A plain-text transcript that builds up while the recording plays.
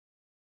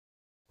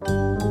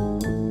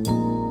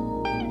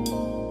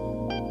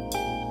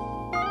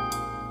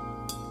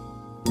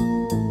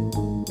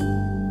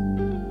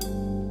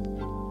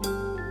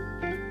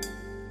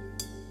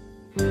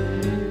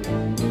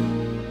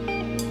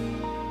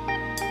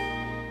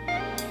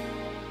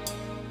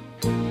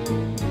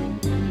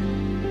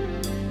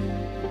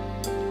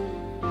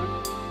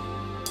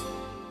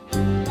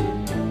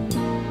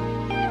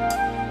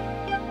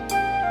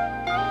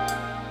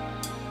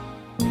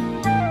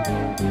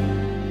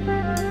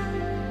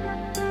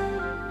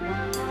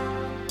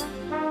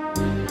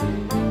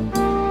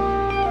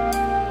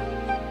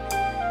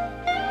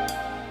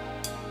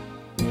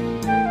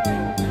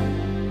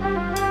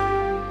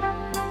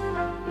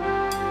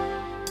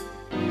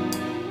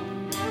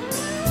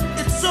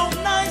so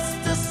nice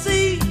to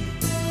see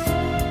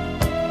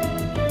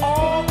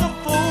all the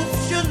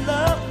folks you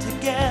love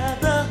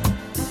together,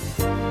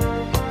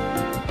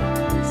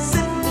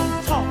 sitting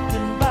and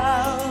talking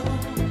about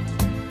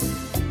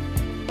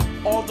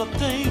all the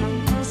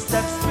things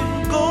that's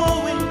been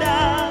going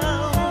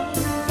down.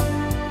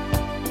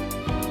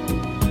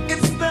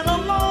 It's been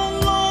a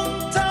long,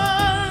 long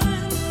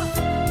time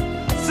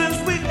since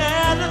we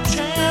had a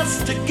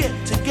chance to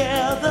get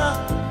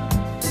together.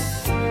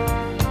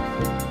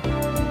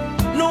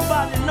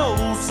 Nobody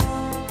knows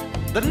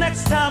the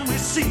next time we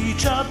see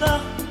each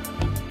other,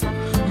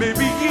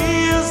 maybe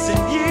years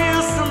and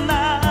years from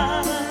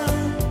now.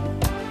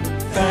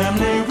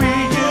 Family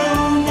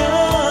reunion,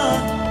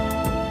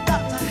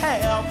 got to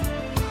have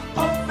a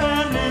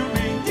family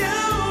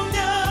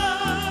reunion.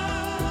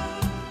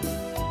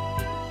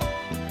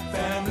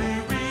 Family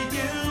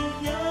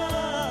reunion,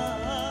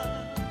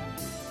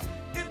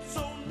 it's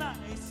so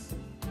nice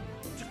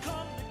to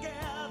come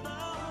together,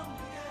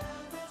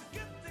 to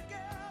get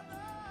together.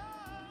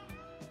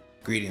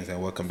 Greetings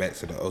and welcome back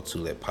to the O2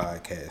 Lit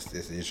Podcast.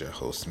 This is your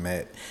host,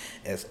 Matt.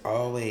 As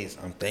always,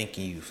 I'm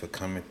thanking you for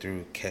coming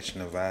through,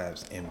 catching the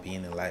vibes, and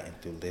being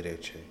enlightened through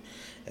literature.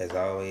 As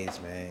always,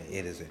 man,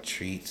 it is a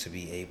treat to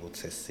be able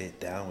to sit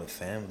down with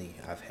family.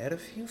 I've had a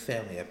few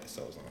family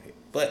episodes on here,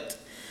 but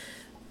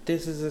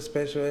this is a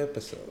special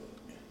episode.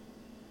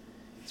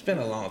 It's been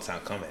a long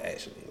time coming,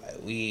 actually.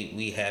 Like,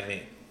 we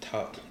haven't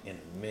talked in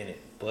a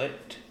minute,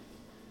 but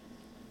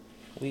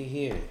we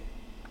here.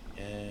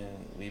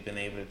 And we've been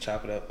able to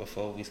chop it up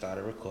before we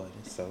started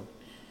recording, so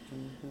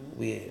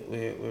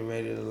we're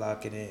ready to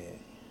lock it in.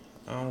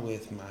 I'm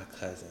with my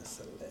cousin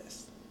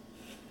Celeste.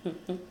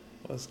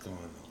 What's going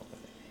on?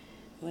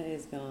 What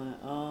is going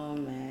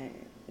on, man?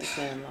 It's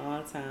been a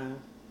long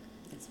time.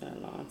 It's been a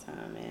long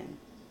time, man.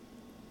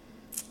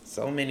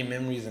 So many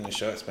memories in a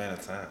short span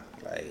of time,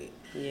 like,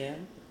 Yeah.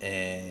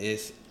 and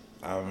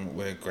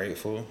we're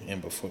grateful.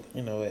 And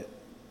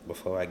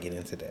before I get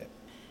into that,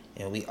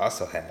 and we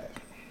also have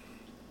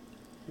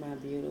My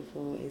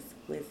beautiful,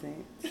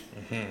 exquisite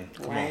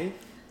come wife.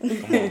 on,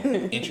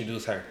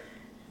 introduce her.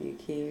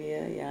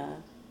 Eukeria,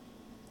 y'all.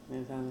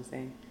 That's all I'm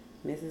saying.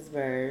 Mrs.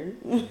 Bird.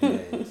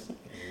 Yes,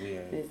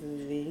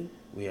 Mrs. V.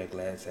 we are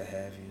glad to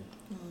have you.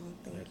 Oh,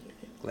 thank you.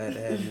 Glad to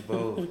have you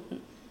both.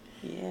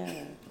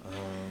 Yeah.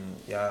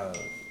 Y'all,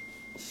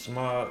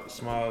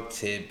 small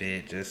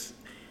tidbit, just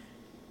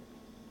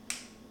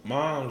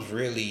mom's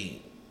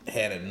really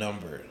had a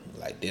number,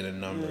 did a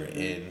number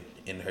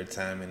in her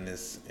time in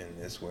this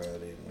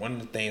world. And one of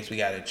the things we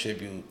gotta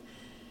attribute,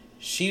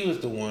 she was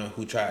the one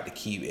who tried to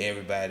keep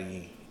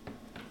everybody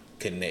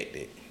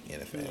connected in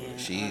the family.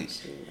 Yeah,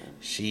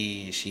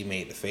 She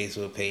made the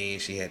Facebook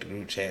page, she had the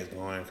group chats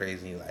going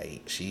crazy,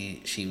 like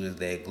she was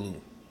that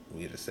glue,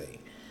 we to say.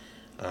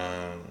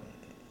 And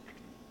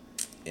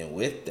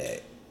with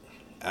that,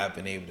 I've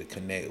been able to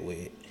connect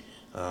with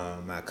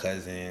my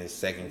cousins,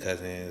 second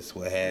cousins,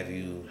 what have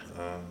you,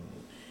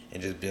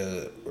 and just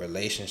build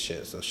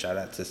relationships. So shout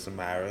out to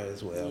Samira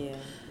as well.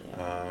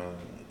 Yeah.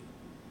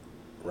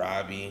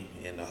 Robbie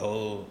and the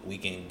whole, we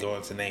can go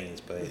into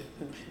names, but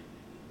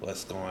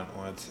what's going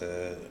on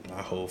to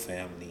my whole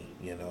family,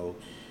 me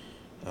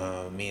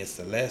and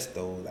Celeste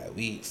though,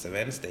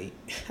 Savannah State.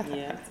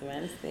 Yeah,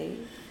 Savannah State.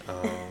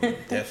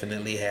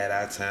 Definitely had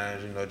our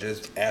times,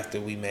 just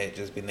after we met,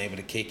 just being able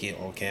to kick it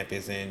on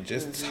campus and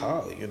just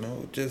talk,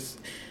 just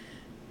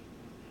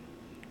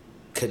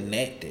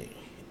connected.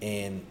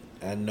 And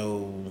I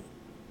know.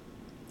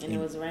 And it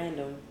was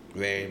random.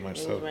 Very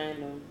much so. It was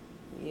random.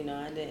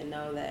 I didn't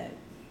know that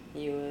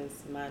you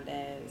was my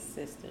dad's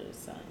sister's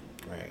son.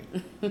 Right.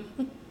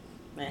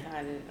 Like,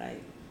 how did,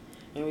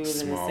 and we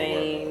was in the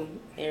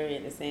same area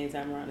at the same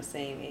time, around the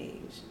same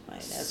age.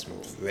 Like, that's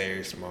cool.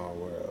 Very small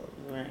world.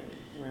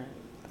 Right.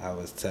 I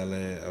was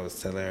telling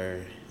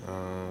her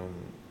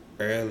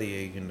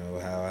earlier,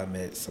 how I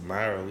met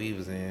Samara. We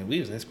was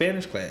in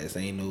Spanish class.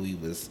 Ain't know we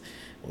was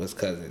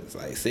cousins.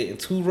 Like, sitting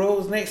 2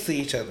 rows next to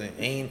each other.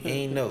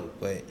 Ain't know,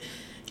 but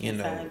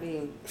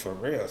for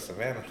real,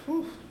 Savannah.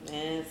 Whew.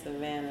 And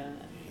Savannah.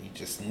 You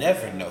just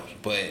never know,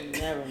 but you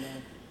never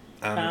know.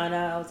 Found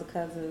out I was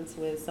cousins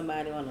with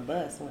somebody on the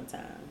bus one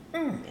time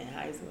in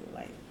high school.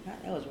 Like,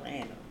 that was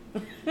random.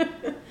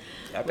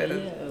 I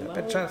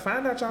better try to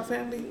find out y'all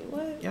family.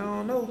 What?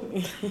 Y'all don't know.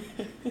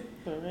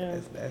 For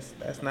real.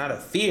 That's not a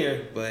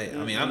fear, but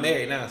I mean, I'm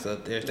married now, so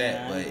there's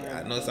that. But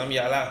I know some of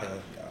y'all out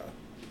here. Y'all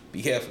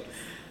be careful.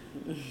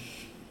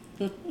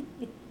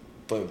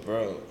 But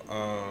bro,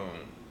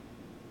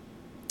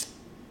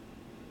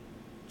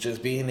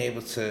 just being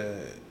able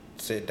to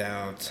sit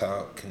down,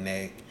 talk,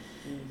 connect,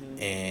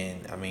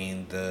 and I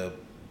mean the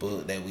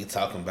book that we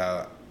talking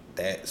about,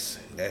 that's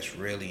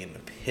really an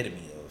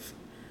epitome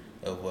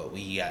of what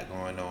we got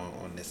going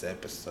on this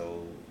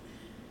episode.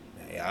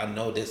 Now, y'all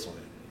know this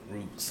one,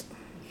 Roots.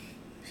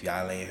 If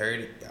y'all ain't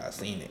heard it, y'all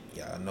seen it.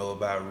 Y'all know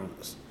about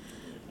Roots.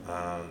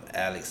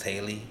 Alex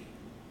Haley.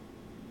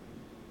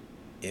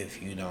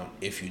 If you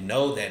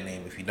know that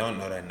name, if you don't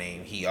know that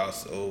name, he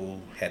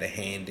also had a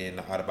hand in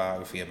the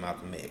autobiography of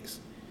Malcolm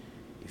X.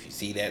 If you've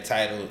see that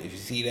title, if you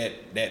see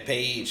that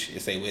page,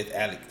 it say with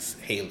Alex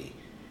Haley.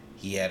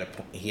 He had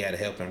a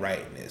help in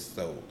writing this.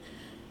 So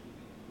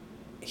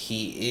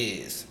he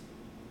is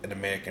an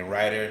American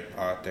writer,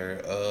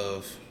 author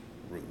of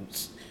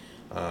Roots.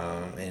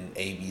 And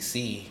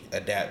ABC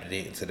adapted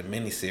it into the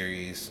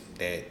miniseries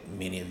that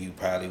many of you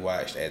probably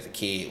watched as a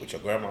kid with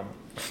your grandma.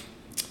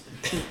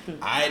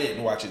 I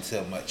didn't watch it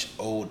till much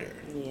older.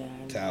 Yeah.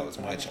 Till I was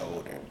much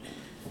older.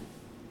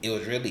 It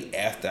was really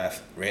after I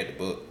read the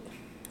book.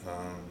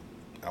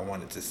 I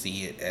wanted to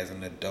see it as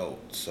an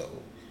adult, so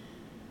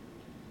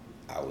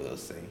I will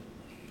say,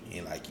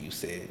 and like you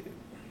said,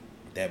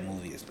 that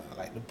movie is not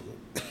like the book.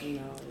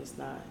 No, it's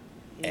not.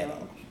 At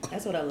all.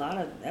 That's what a lot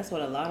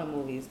of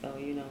movies though.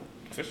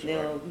 For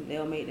sure.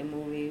 They'll make the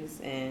movies,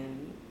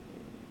 and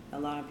a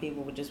lot of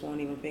people just won't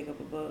even pick up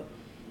a book.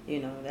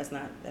 That's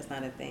not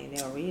a thing.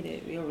 They'll read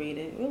it. We'll read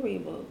it. We'll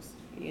read books.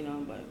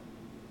 But.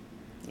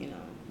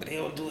 But they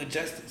don't do it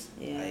justice.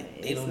 Yeah,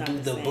 like, they don't do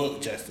the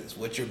book justice.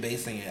 What you're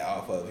basing it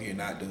off of, you're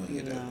not doing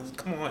it justice.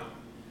 Come on.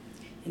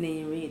 And then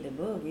you read the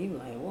book, you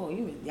like, whoa,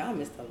 y'all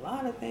missed a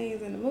lot of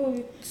things in the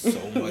movie. So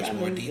much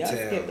more detail.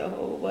 Y'all skipped a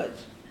whole bunch.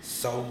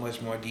 So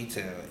much more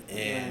detail,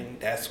 and Right.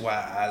 that's why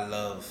I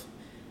love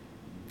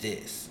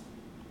this.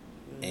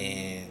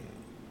 And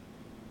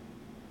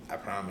I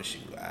promise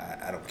you,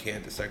 I don't care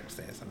the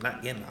circumstance. I'm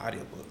not getting an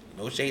audiobook.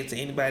 No shade to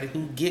anybody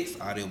who gets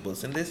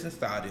audiobooks and listens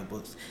to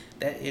audiobooks.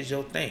 That is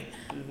your thing.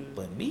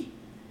 But me,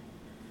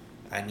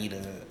 I need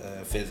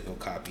a physical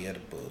copy of the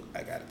book.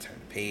 I gotta turn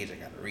the page. I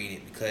gotta read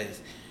it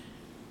because,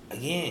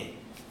 again,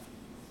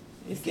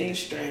 It's you get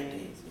distracted.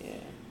 experience. Yeah.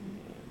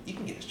 You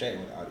can get distracted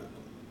with an audiobook.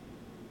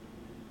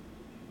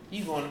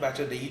 You going about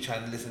your day, you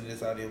trying to listen to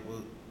this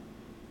audiobook.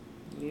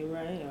 You're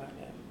right about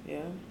that.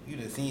 Yeah. You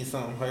done seen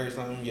something, heard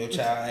something, your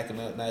child acting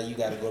up, now you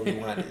gotta go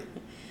rewind it.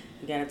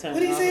 You gotta turn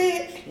What it he off.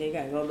 said? Yeah, you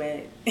gotta go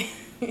back.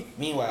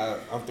 Meanwhile,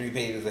 I'm 3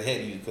 pages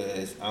ahead of you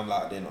because I'm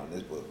locked in on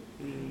this book.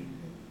 And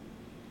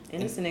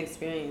it's an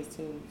experience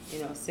too.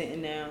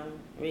 Sitting down,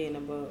 reading a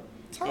book,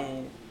 Talk.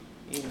 and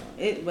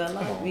But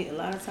a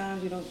lot of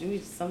times we don't do.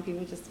 Some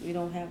people we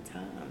don't have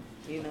time.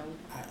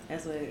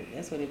 That's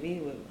what it be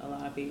with a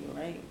lot of people,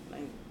 right?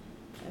 Like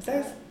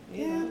that's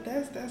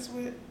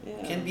what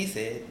Yeah. can be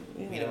said.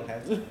 Yeah. We don't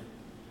have time.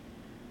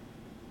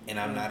 And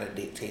I'm not a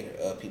dictator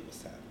of people's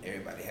time.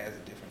 Everybody has a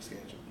different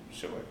schedule.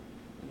 Sure.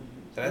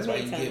 So that's why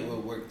you get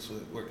what works for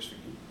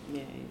you.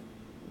 Yeah,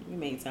 you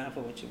make time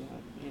for what you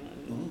want.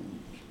 Ooh,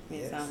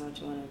 Make yes. time for what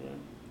you want to do.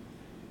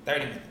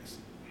 30 minutes.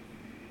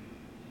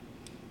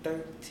 30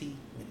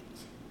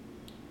 minutes.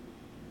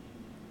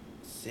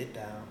 Sit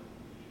down,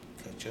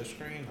 cut your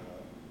screen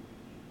off,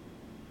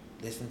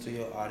 listen to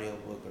your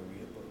audiobook or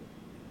read a book.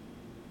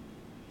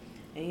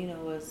 And you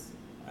know what's?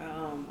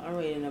 I'm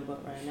reading a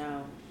book right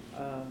now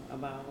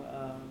about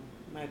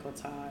Michael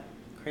Todd,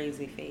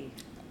 Crazy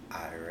Faith.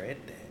 I read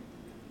that.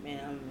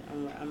 Man,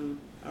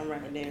 I'm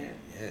right there.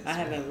 Yes, I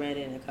haven't read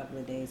it in a couple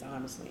of days,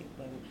 honestly,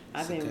 but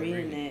I've been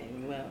reading it.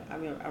 Well,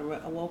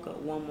 I woke up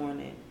one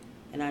morning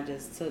and I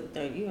just took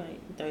 30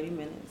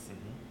 minutes,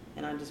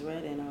 and I just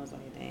read it, and I was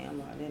like, dang, I'm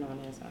locked in on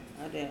this.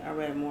 I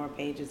read more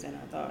pages than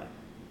I thought.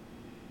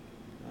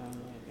 I was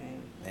like,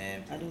 dang.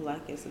 Man, I do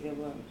like it. It's a good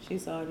book. She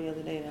saw it the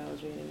other day that I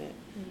was reading it.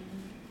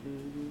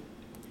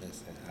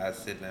 listen, I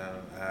sit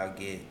down, I'll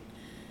get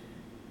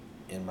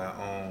in my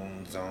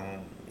own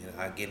zone,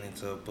 I get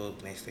into a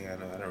book, next thing I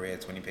know, I done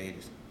read 20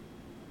 pages.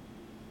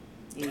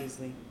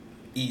 Easily.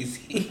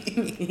 Easy.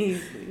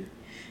 Easily.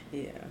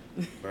 Yeah.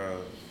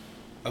 Bro.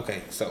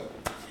 Okay, so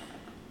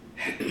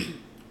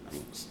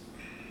Roots.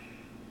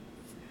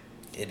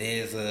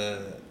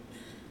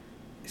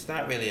 It's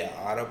not really an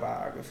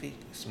autobiography.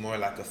 It's more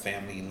like a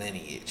family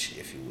lineage,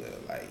 if you will.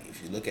 Like,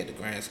 if you look at the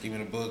grand scheme of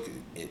the book,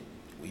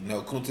 we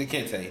know Kunta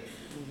Kinte,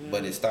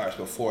 but it starts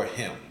before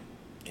him.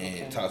 And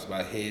it talks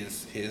about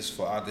his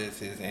fathers,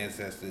 his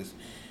ancestors,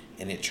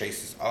 and it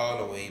traces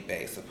all the way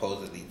back,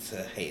 supposedly, to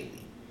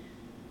Haley.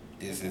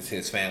 This is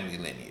his family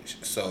lineage.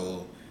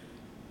 So,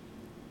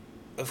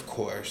 of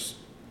course,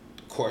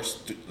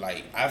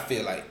 like, I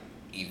feel like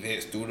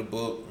events through the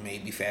book may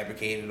be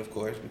fabricated, of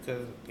course,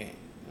 because, again,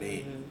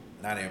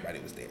 not everybody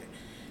was there.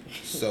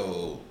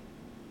 So,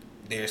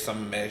 there's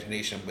some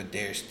imagination, but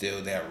there's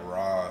still that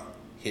raw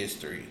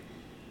history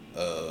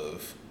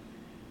of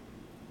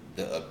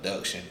the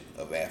abduction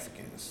of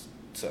Africans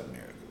to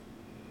America.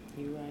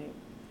 You're right.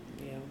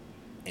 Yeah.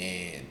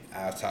 And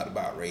I've talked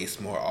about race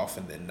more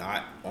often than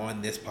not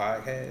on this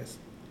podcast.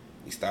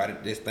 We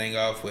started this thing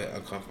off with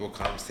Uncomfortable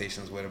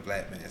Conversations with a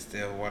Black Man.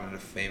 Still one of the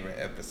favorite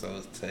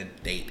episodes to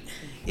date.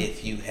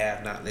 If you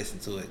have not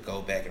listened to it,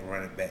 go back and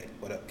run it back.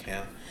 What up,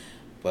 Cam?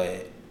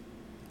 But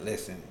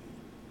listen,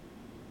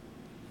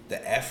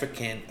 the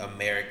African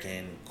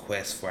American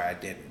quest for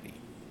identity.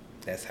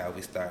 That's how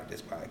we started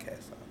this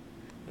podcast off.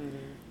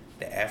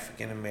 The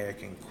African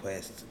American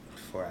quest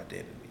for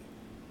identity.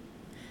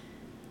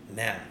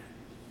 Now,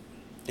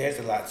 there's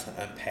a lot to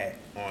unpack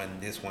on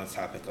this one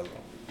topic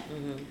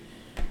alone.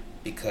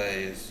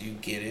 Because you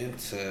get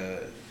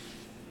into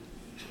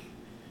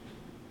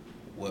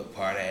what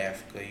part of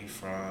Africa you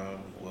from,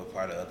 what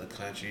part of other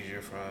countries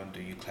you're from. Do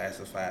you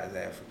classify as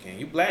African?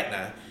 You black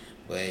now,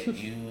 but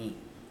you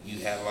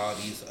have all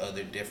these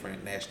other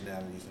different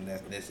nationalities and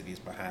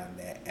ethnicities behind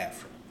that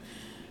Afro.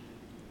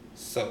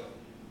 So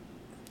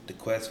the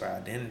quest for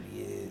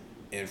identity is,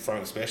 and from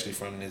especially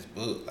from this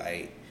book,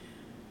 like,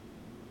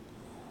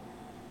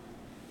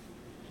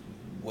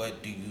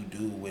 what do you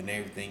do when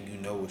everything you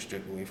know is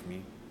stripped away from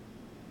you?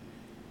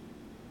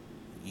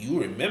 You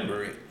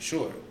remember it,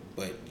 sure,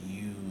 but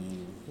you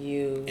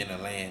in a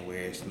land where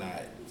it's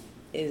not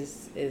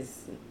is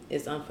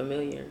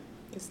unfamiliar.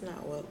 It's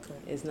not welcome.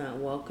 It's not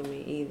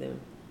welcoming either.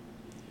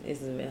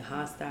 It's a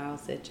hostile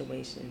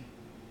situation,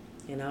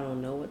 and I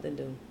don't know what to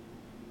do.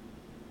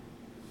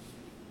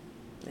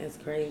 That's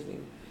crazy,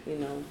 you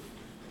know,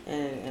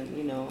 and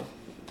you know,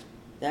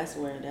 that's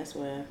where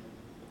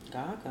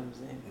God comes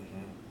in.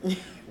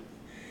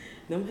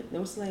 Mm-hmm.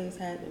 them slaves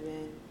had to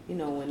be, you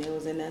know, when they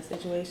was in that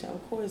situation,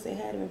 of course they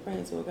had to be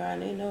praying to a God,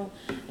 and they know,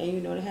 and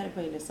you know, they had to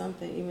pray to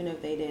something, even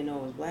if they didn't know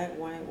it was black,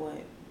 white,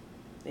 what.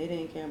 They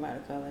didn't care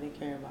about the color. They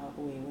cared about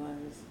who he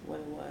was, what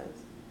it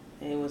was,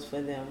 and it was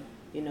for them,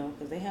 you know,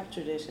 because they have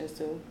traditions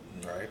too.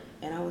 Right.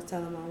 And I was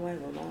telling my wife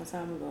a long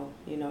time ago,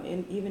 you know,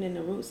 even in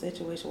the root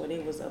situation where they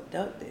was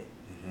abducted,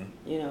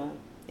 you know,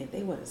 if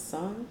they would have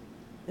sung,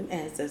 them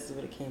ancestors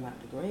would have came out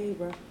the grave,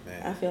 bro.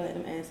 Man. I feel like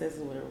them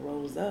ancestors would have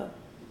rose up.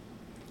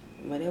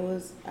 But it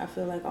was, I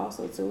feel like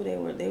also too, they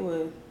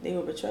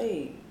were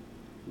betrayed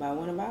by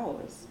one of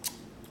ours.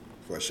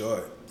 For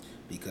sure,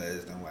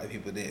 because the white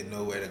people didn't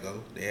know where to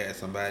go. They had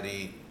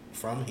somebody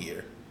from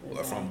here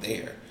or from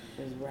there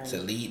to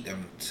lead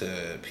them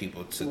to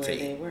people to where take.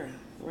 They were,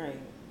 right.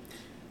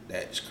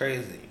 That's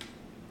crazy.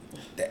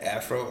 The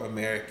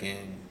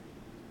Afro-American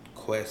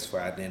quest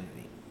for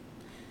identity.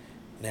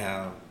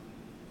 Now,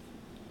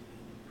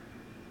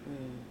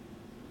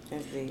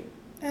 that's deep.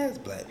 As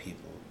black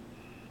people,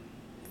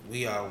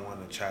 we all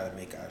want to try to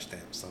make our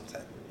stamp some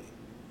type of way.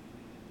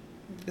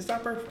 It's our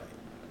birthright.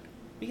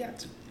 We got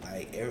to.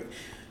 Like,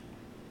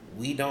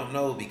 we don't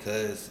know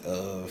because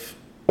of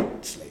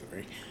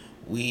slavery.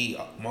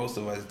 Most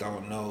of us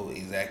don't know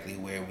exactly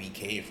where we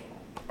came from.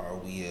 Are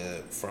we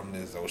from the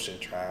Xhosa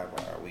tribe?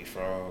 Are we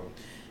from,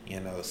 you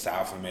know,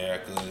 South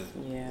America?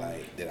 Yeah.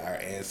 Like, did our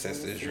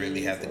ancestors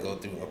really have to go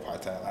through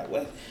apartheid? Like,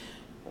 what?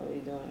 What are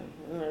you doing?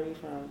 Where are you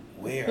from?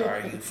 Where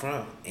are you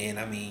from? And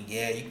I mean,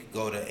 yeah, you could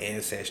go to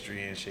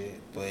Ancestry and shit,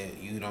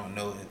 but you don't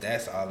know if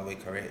that's all the way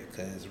correct,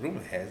 because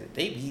rumor has it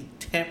they be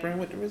tampering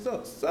with the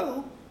results.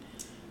 So,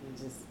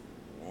 you just,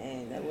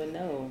 man, that would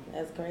know.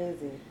 That's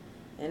crazy.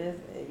 And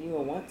if you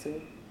would want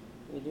to,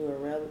 but you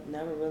would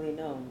never really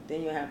know.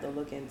 Then you'll have to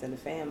look into the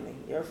family,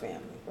 your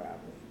family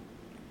probably.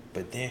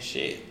 But then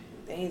shit.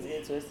 Things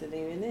get twisted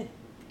even then.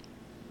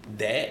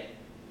 That,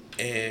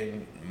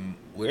 and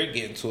we're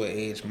getting to an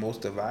age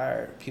most of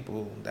our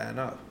people dying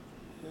off.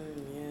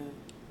 Yeah.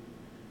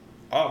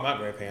 All my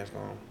grandparents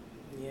gone.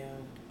 Yeah.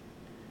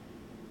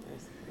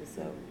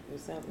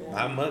 What's up?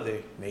 My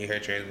mother made her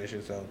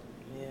transition, so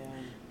yeah.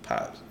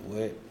 Pops,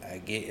 what I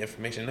get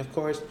information. Of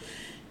course,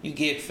 you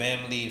get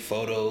family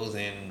photos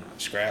and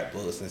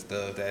scrapbooks and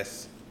stuff.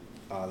 That's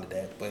all of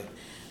that, but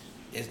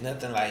it's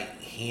nothing like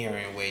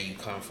hearing where you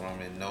come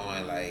from and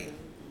knowing like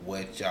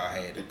what y'all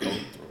had to go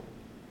through.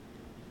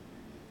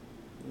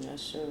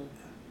 That's true.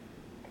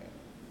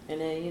 And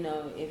then, you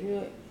know, if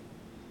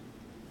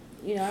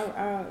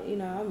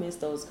I miss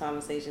those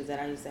conversations that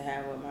I used to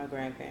have with my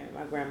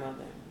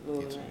grandmother,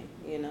 Lulu Ray,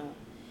 you know.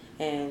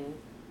 And,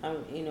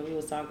 we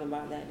was talking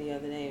about that the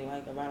other day,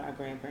 like about our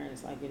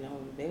grandparents, like, you know,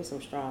 they were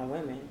some strong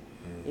women.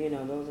 You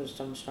know, those are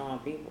some strong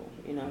people,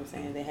 you know what I'm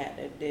saying? They had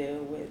to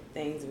deal with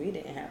things we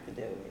didn't have to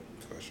deal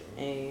with. For sure.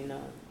 And, you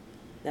know,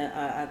 that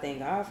I thank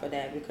God for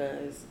that,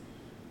 because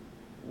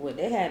what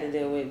they had to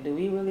deal with, do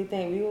we really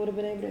think we would have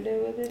been able to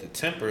deal with it? The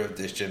temper of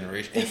this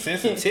generation, the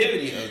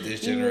sensitivity of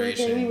this generation. You really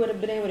think we would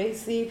have been able to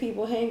see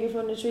people hanging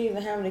from the trees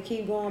and having to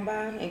keep going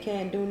by and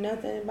can't do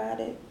nothing about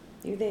it?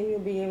 You think we'll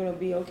be able to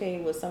be okay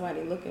with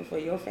somebody looking for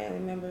your family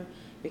member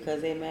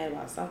because they're mad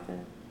about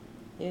something?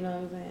 You know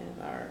what I'm saying?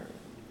 Or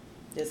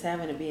just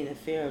having to be in the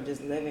fear of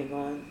just living,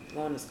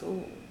 going to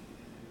school,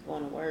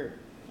 going to work.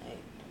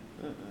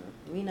 Like,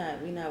 we not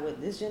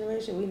with this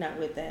generation. We not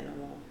with that no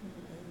more.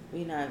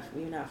 We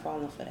not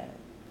falling for that.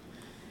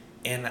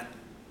 And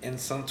in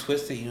some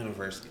twisted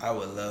universe, I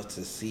would love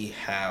to see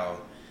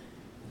how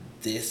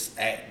this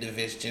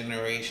activist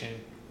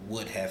generation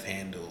would have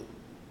handled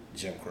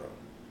Jim Crow.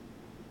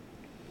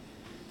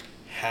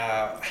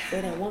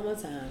 Say that one more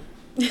time,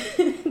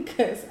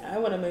 because I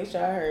want to make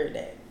sure I heard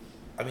that.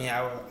 I mean,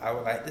 I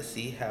would like to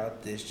see how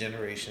this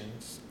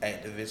generation's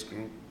activist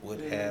group would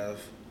have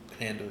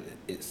handled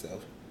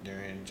itself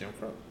during Jim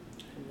Crow.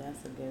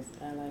 That's a good.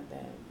 I like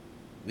that.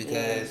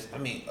 Because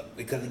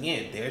because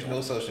again, there's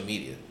no social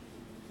media.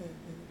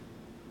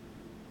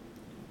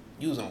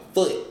 You was on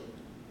foot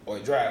or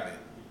driving,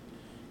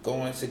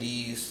 going to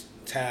these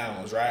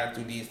towns, riding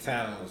through these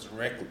towns,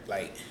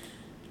 like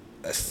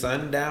a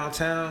sundown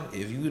town.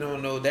 If you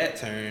don't know that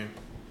term,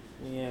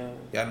 yeah,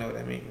 y'all know what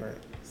I mean, right?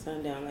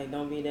 Sundown, like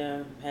don't be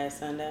there past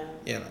sundown.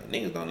 Yeah, like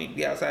niggas don't need to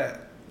be outside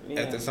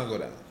after the sun go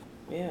down.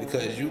 Yeah.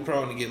 Because you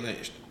prone to get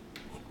lynched.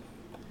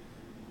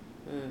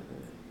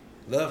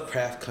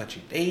 Lovecraft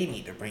Country, they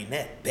need to bring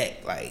that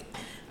back. Like,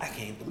 I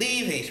can't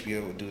believe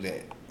HBO would do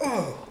that.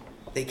 Oh,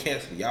 they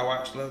canceled. Y'all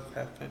watch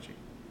Lovecraft Country?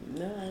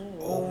 No.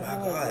 Oh my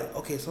God.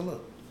 Okay, so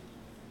look,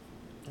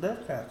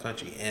 Lovecraft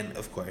Country, and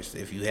of course,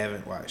 if you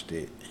haven't watched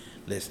it,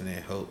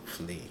 listening,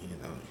 hopefully,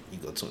 you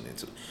go tune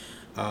into it.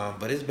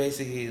 But it's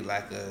basically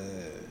like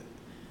a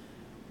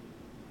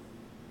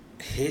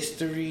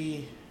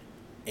history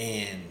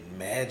and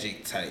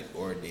magic type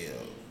ordeal.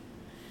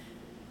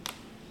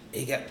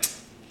 It got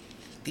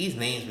these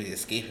names be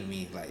escaping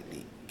me like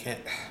they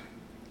can't.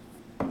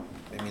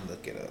 Let me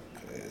look it up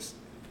because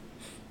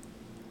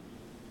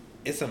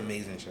it's an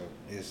amazing show.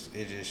 It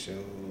just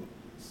showed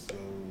so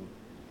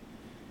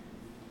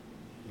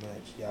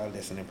much. Y'all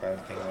listening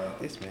probably think like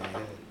this man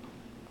here.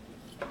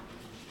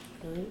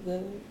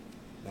 Good.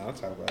 No, I'm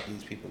talking about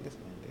these people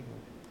listening.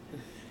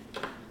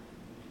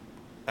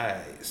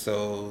 Alright,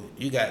 so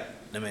you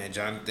got the man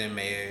Jonathan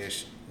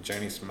Mayers,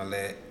 Journey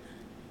Smollett,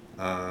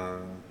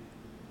 and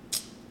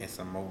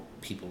some more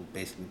people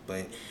basically,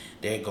 but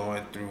they're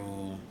going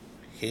through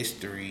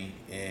history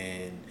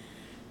and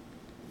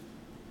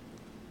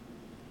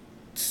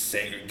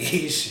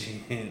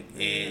segregation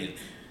and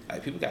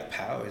like people got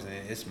powers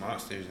and it's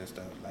monsters and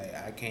stuff. Like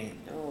I can't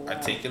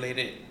articulate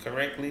it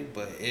correctly,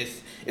 but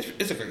it's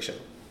a great show.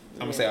 I'm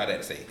gonna say all that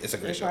to say it's a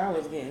great show. I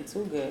was getting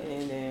too good,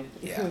 and then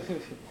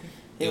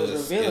it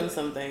was revealing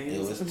some things. It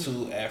was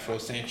too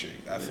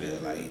Afrocentric. I feel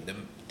like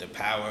the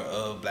power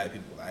of black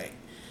people. Like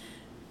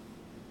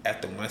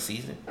after one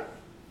season,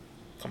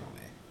 come on,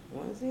 man.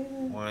 One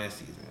season. One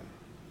season.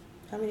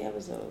 How many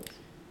episodes?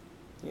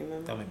 You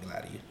remember? Don't make me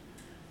lie to you.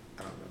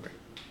 I don't remember.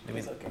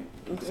 It's okay.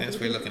 Since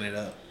we're looking it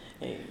up.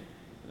 Hey.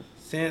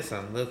 Since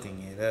I'm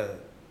looking it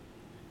up.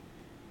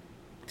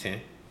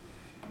 10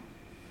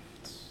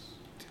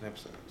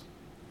 episodes.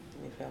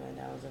 You felt like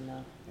that was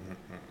enough?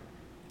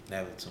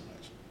 Never too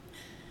much.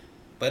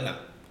 But no.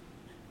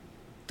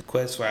 The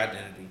quest for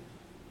identity.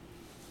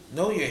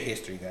 Know your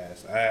history,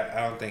 guys.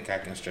 I don't think I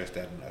can stress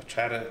that enough.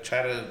 Try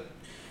to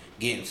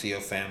get into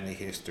your family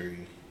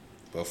history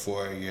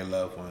before your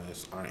loved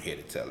ones aren't here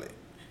to tell it.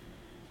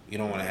 You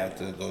don't want to have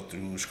to go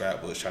through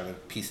scrapbooks trying to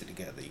piece it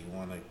together. You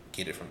want to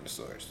get it from the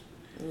source.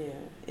 Yeah,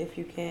 if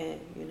you can,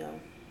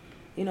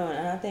 and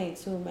I think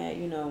too, Matt.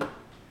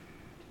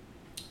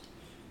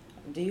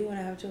 Do you want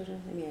to have children?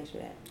 Let me ask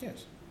you that.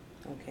 Yes.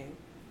 Okay.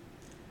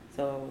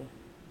 So,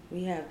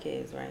 we have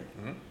kids, right?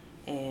 Mm-hmm.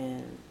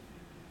 And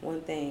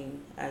one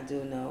thing I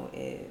do know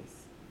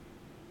is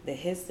the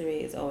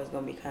history is always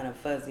going to be kind of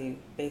fuzzy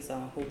based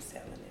on who's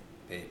telling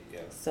it.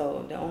 Yeah.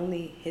 So, the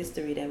only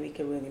history that we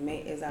can really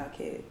make is our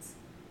kids.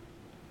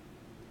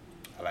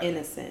 I like in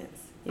that. A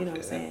sense. You know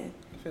what I'm saying?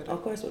 That.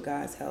 Of course, with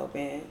God's help.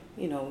 And,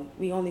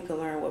 we only can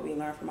learn what we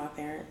learn from our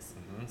parents.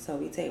 Mm-hmm. So,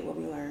 we take what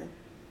we learn.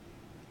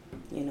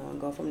 And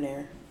go from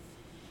there.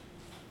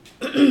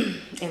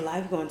 And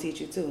life going to teach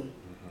you too.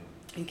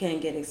 Mm-hmm. You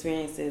can't get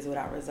experiences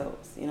without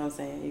results. You know what I'm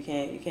saying? You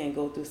can't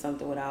go through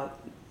something without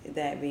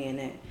that being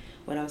it.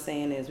 What I'm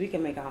saying is we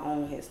can make our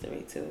own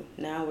history too.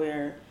 Now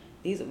we're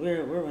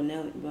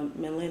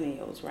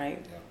millennials,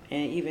 right? Yeah.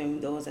 And even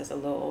those that's a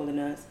little older than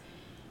us,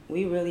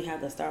 we really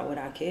have to start with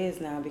our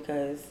kids now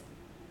because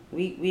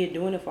we are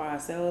doing it for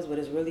ourselves, but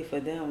it's really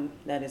for them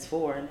that it's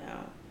for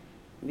now.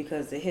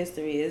 Because the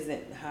history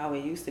isn't how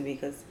it used to be.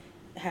 Because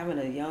having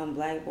a young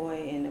black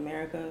boy in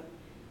America,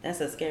 that's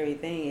a scary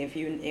thing if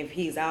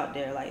he's out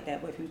there like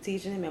that. But if you're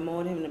teaching him and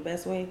molding him in the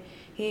best way,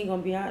 he ain't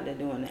gonna be out there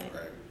doing that.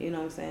 Right. You know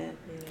what I'm saying?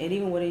 Mm-hmm. And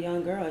even with a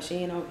young girl,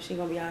 she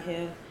gonna be out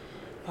here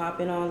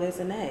popping all this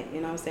and that. You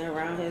know what I'm saying?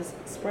 Around here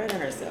spreading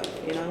herself.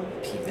 You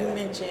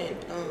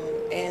mentioned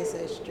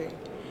ancestry,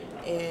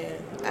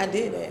 and I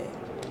did that.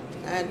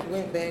 I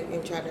went back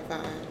and tried to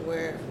find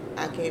where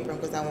I came from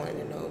because I wanted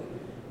to know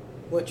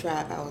what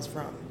tribe I was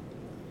from.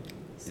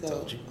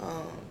 So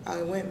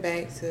I went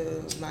back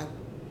to my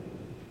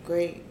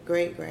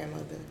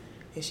great-great-grandmother,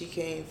 and she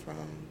came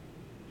from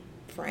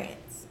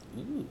France.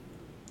 Ooh.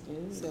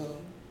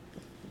 So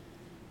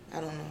I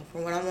don't know.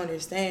 From what I'm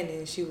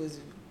understanding, she was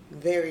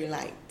very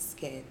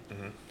light-skinned,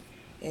 Mm-hmm.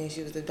 and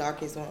she was the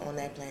darkest one on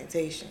that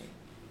plantation.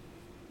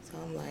 So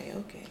I'm like,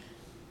 okay.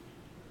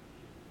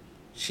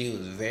 She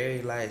was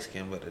very light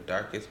skinned, but the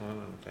darkest one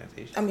on the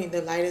plantation. I mean,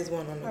 the lightest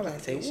one on the I like to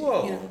say, plantation.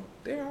 whoa,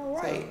 they're all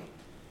right. So,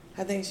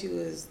 I think she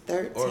was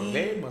 13. Or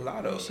very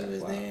mulatto. When she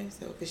was there,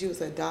 so because she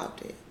was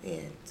adopted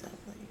in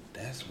something.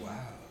 That's wild.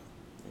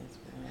 That's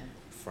wild.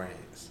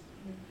 France.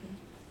 Mm-hmm.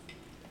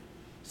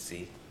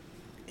 See,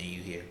 and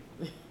you here.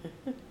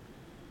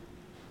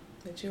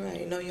 But you're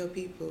right. Know your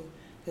people,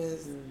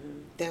 because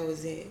that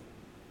was it.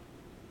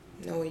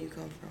 Know where you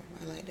come from.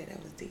 I like that.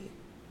 That was deep.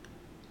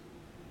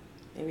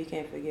 And we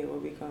can't forget where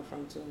we come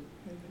from too.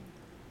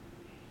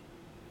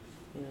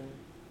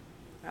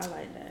 I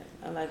like that.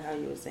 I like how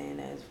you were saying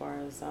that as far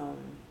as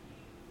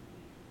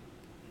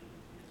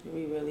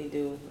we really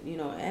do.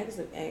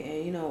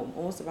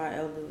 Most of our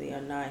elderly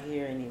are not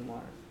here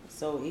anymore.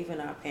 So even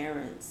our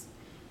parents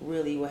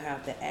really will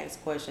have to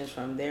ask questions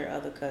from their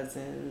other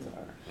cousins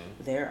or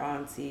their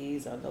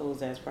aunties or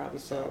those that's probably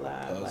still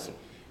alive. Like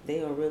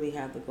they'll really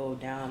have to go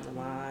down the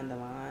line,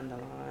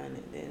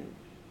 and then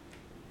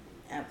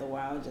after a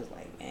while, just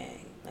like, man,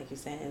 like you're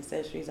saying,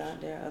 ancestry's out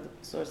there, other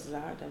sources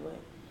out there, but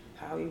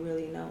how we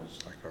really know?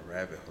 It's like a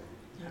rabbit hole.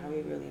 How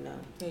we really know?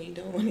 Yeah, you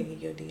don't want to get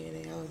your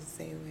DNA. I was the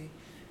same way.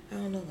 I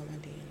don't know about my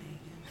DNA.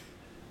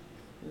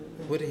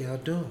 What are y'all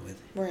doing with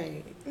it?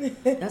 Right.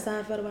 That's how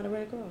I felt about the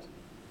Red Cross.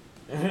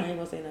 I ain't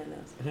gonna say nothing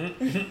else.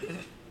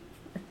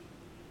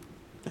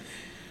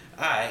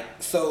 Alright,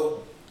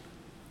 so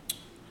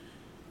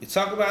we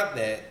talk about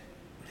that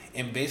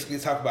and basically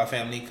talk about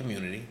family and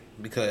community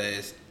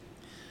because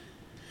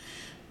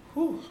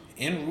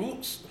in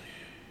Roots,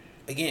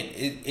 again,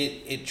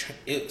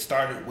 it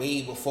started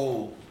way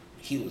before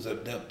he was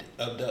abducted.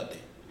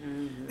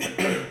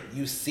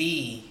 You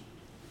see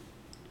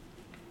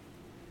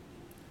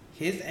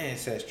his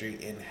ancestry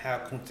and how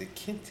Kunta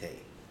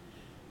Kinte,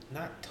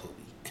 not Toby,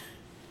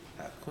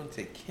 how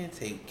Kunta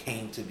Kinte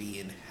came to be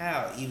and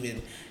how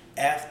even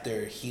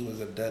after he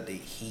was abducted,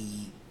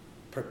 he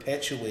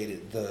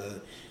perpetuated the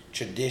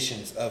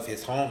traditions of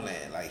his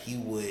homeland. Like he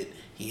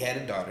had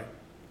a daughter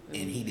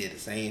and he did the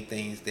same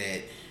things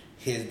that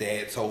his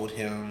dad told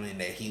him and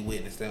that he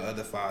witnessed in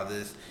other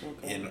fathers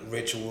and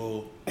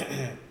ritual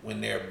when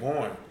they're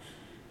born.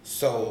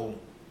 So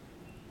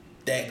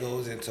that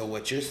goes into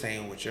what you're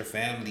saying with your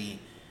family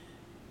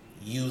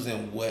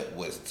using what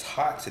was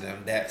taught to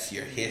them. That's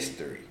your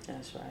history.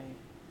 That's right.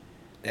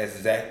 That's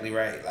exactly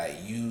right. Like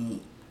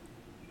you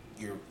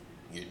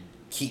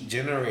keep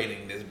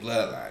generating this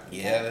bloodline.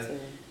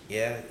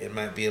 Yeah, it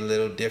might be a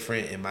little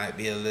different. It might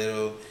be a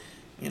little,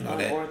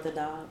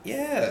 unorthodox.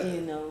 Yeah.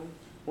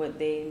 What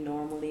they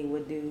normally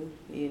would do.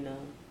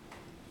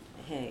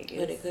 Hey,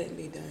 but it couldn't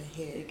be done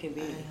here. It can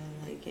be.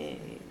 It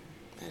can't.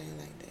 I didn't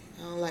like that.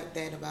 I don't like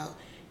that about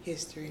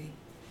history.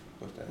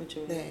 What's that? What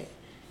you mean?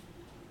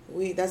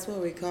 That's where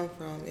we come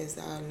from. Is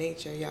our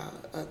nature. Y'all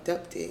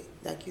adopted,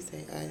 like you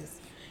say, us,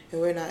 and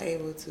we're not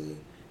able to.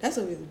 That's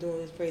what we were doing,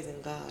 was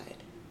praising God,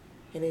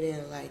 and they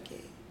didn't like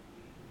it.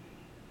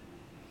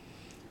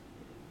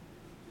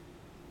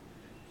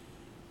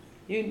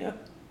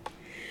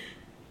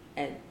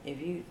 And if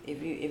you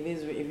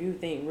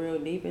think real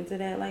deep into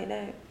that like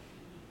that,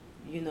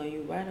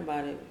 you're right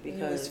about it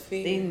because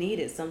they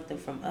needed something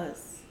from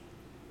us.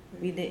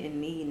 We didn't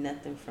need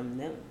nothing from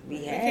them.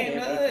 We had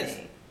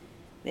everything.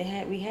 We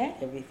had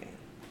everything.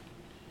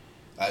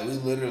 Like we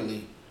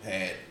literally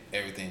had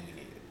everything we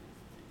needed.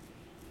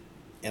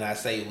 And I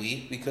say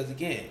we because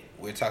again,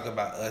 we're talking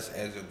about us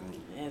as a group.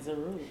 As a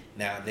group.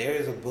 Now there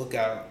is a book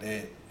out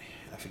that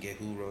I forget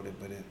who wrote it,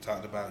 but it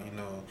talked about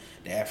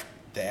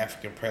the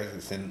African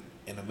presence in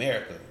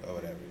America or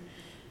whatever.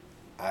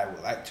 I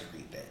would like to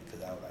read that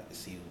because I would like to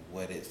see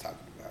what it's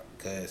talking about.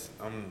 Because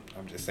I'm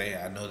just saying,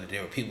 I know that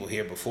there were people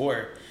here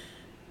before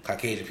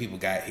Caucasian people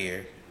got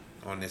here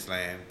on this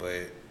land,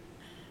 but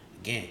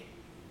again,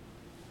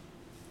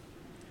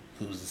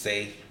 who's to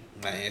say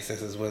my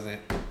ancestors wasn't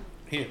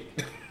here?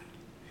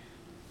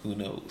 Who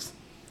knows?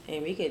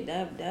 And we could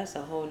that's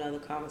a whole nother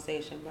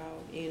conversation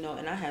about,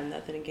 and I have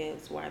nothing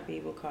against white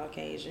people,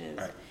 Caucasians,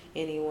 right.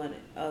 Anyone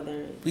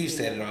other. We've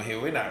said it on here.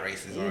 We're not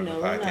racist on the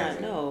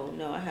podcast. No,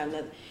 I have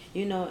nothing.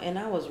 And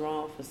I was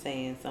wrong for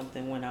saying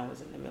something when I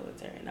was in the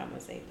military, and I'm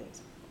gonna say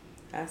this.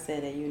 I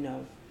said that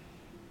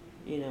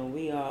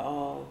we are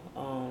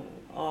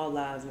all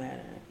lives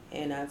matter,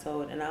 and I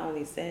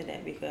only said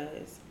that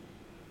because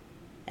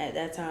at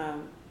that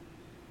time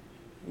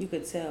you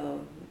could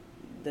tell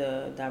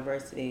the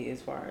diversity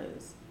as far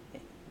as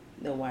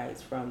the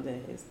whites from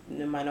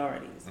the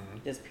minorities,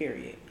 just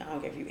period. I don't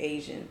care if you're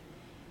Asian,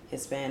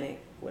 Hispanic,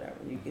 whatever,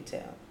 you could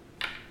tell.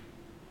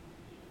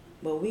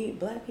 But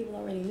black people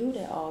already knew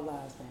that all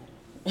lives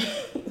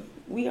matter.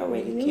 We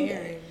already knew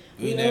that.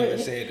 We never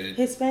said it.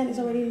 Hispanics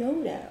already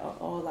know that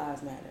all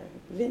lives matter.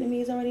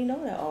 Vietnamese already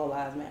know that all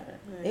lives matter.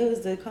 Right. It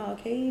was the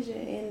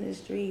Caucasian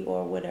industry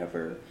or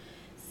whatever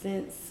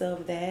sense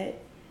of that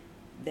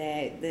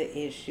the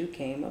issue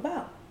came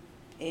about.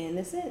 In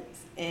a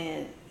sense,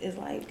 and it's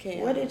like,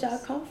 chaos. Where did y'all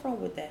come from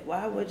with that?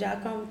 Why would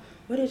y'all come?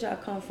 Where did y'all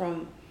come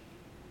from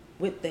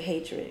with the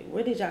hatred?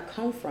 Where did y'all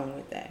come from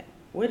with that?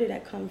 Where did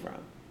that come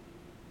from?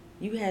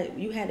 You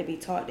had to be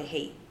taught to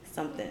hate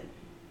something,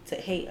 to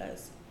hate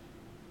us.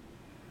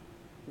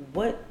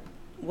 What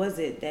was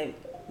it that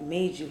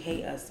made you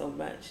hate us so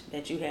much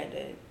that you had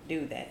to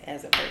do that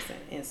as a person,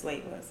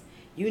 enslave us?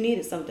 You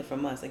needed something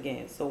from us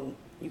again, so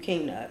you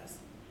came to us.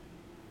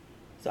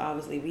 So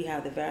obviously we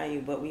have the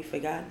value, but we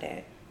forgot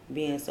that,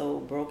 being so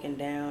broken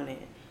down and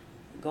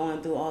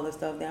going through all the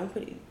stuff that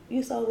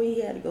you saw what he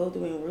had to go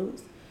through in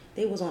Roots.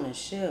 They was on a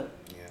ship.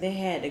 Yeah. They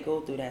had to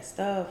go through that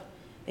stuff.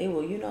 They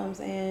were, you know what I'm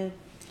saying?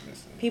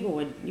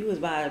 Listen. You was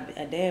by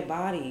a dead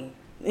body,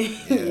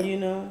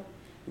 yeah.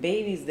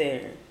 Babies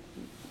there.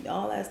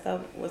 All that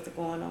stuff was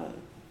going on.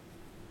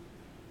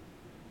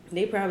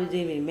 They probably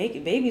didn't even make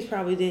it. Babies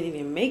probably didn't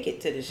even make it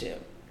to the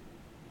ship.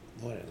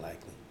 More than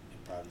likely. They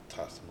probably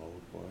tossed them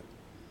overboard.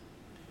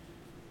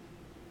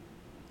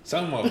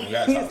 Some of them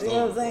got You tossed see what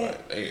I'm over. saying?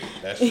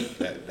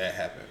 That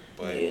happened.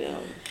 But You know,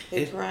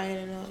 They crying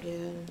and all,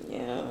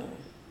 yeah.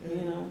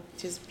 You know,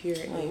 just pure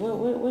like evil.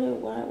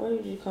 where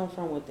did you come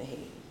from with the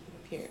hate?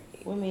 Pure.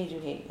 What made you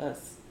hate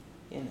us,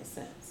 in a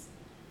sense?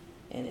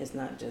 And it's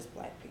not just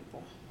black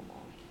people. Come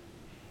on.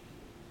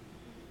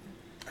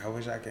 I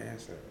wish I could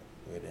answer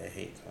where that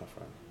hate come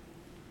from.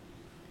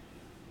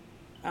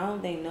 I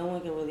don't think no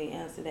one can really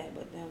answer that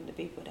but them, the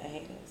people that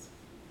hate us.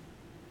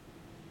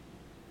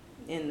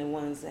 And the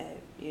ones that,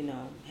 you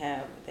know,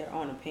 have their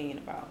own opinion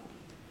about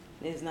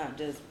it. It's not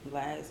just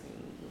blacks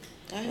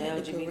and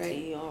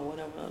LGBT or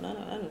whatever. None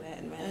of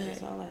that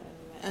matters. All that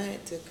doesn't matter. I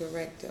had to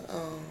correct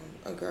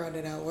a girl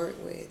that I worked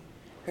with.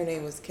 Her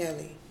name was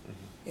Kelly,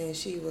 and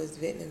she was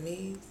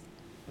Vietnamese.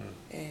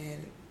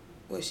 And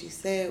what she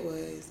said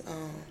was,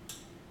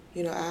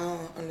 you know, I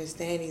don't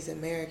understand these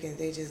Americans.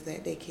 They just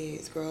let their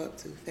kids grow up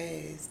too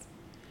fast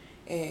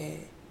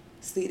and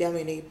sleep. I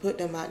mean, they put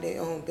them out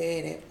their own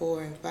bed at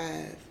 4 and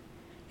 5,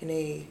 and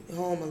they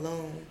home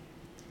alone.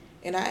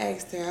 And I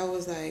asked her, I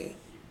was like,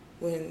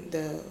 when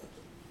the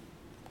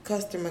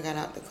customer got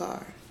out the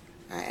car,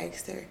 I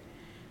asked her,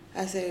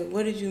 I said,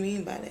 what did you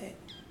mean by that?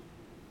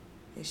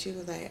 And she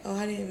was like, oh,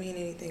 I didn't mean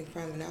anything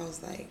from it. And I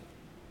was like,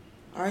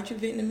 aren't you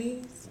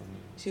Vietnamese?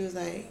 She was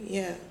like,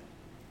 yeah.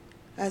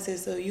 I said,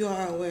 so you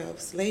are aware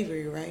of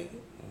slavery, right?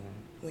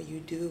 When you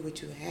do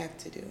what you have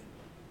to do.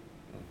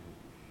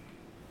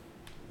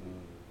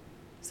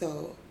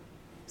 So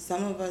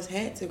some of us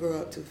had to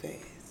grow up too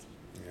fast.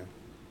 Yeah.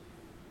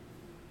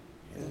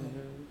 So,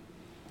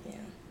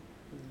 yeah.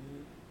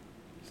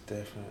 It's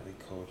definitely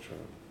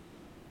cultural.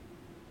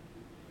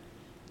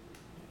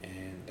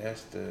 And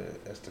that's the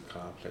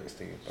complex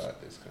thing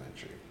about this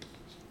country.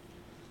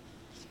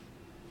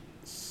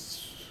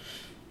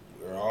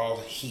 We're all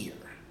here.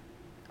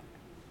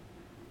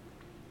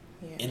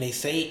 Yeah. And they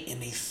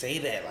say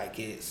that like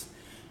it's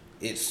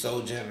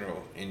so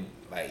general, and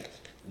like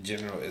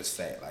general is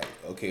fact, like,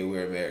 okay,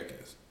 we're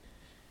Americans.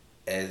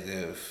 As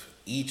if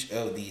each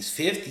of these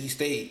 50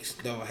 states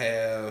don't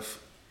have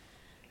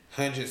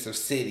hundreds of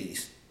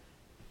cities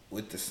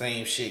with the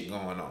same shit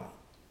going on.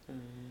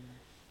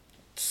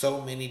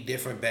 So many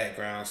different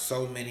backgrounds,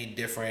 so many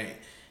different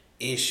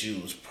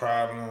issues,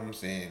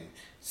 problems, and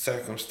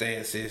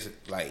circumstances,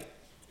 like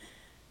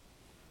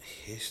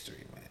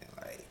history, man.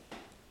 Like,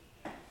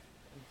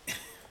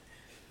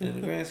 in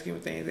the grand scheme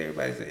of things,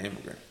 everybody's an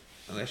immigrant,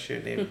 unless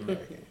you're Native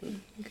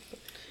American.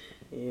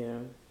 Yeah.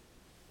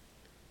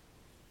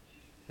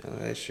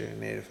 Unless you're a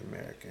Native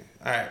American.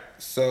 All right,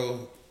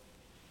 so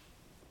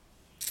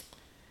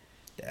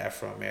the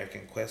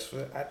Afro-American quest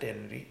for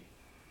identity,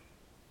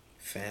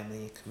 family,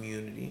 and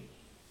community.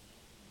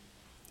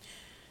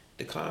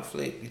 The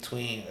conflict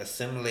between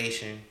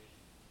assimilation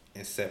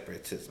and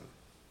separatism.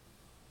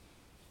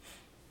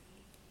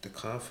 The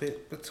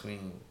conflict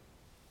between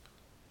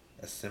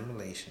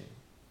assimilation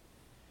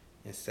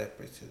and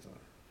separatism.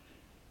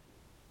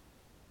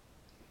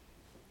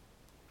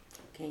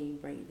 Can you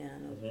break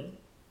down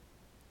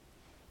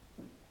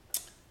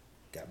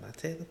Got my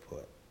Taylor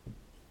port.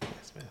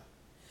 Yes, ma'am.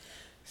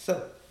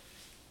 So,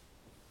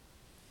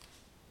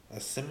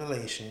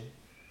 assimilation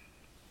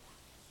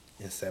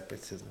and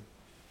separatism.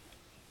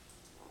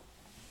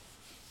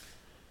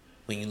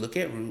 When you look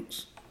at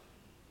Roots,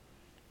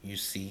 you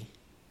see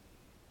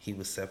he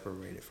was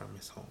separated from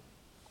his home.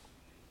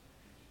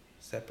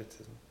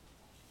 Separatism.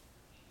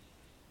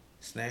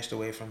 Snatched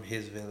away from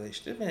his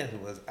village. The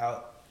man was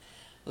out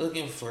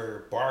looking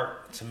for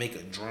bark to make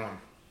a drum.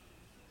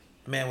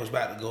 The man was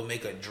about to go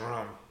make a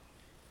drum,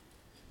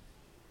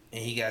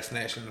 and he got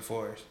snatched in the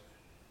forest.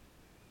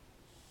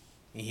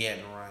 And he had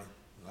to run.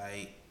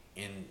 Like,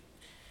 and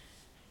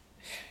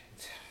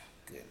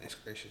goodness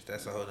gracious,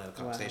 that's a whole nother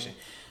conversation.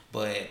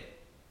 Wow. But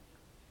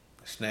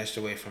snatched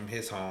away from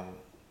his home,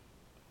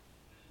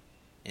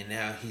 and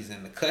now he's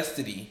in the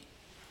custody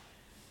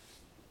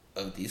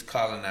of these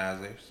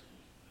colonizers,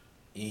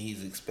 and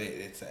he's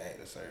expected to act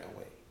a certain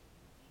way.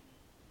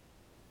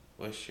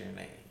 What's your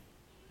name?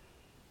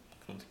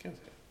 Kunta Kinte.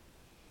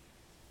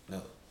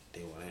 No,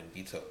 they wanted him to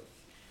be told.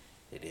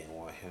 They didn't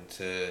want him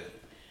to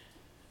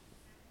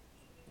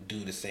do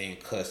the same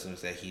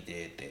customs that he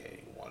did there.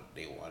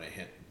 They wanted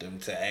them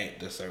to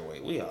act a certain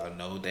way. We all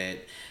know that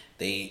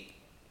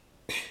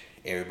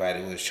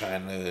everybody was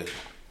trying to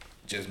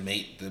just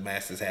make the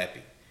masses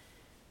happy.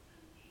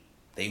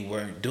 They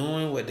weren't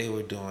doing what they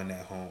were doing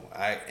at home.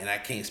 I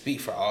can't speak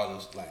for all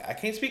those. Like, I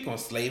can't speak on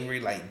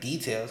slavery like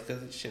details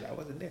because shit, I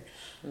wasn't there.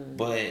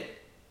 But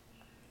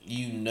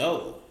you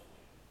know,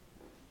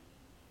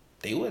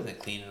 they wasn't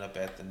cleaning up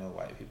after no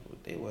white people.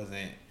 They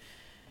wasn't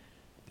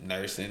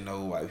nursing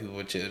no white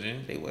people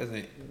children. They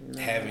wasn't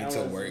having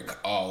to work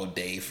all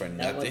day for nothing.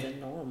 That wasn't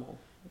normal.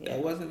 Yeah.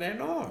 That wasn't their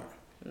norm.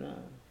 No.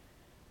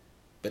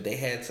 But they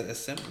had to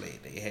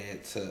assimilate. They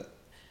had to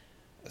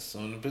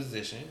assume the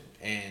position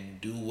and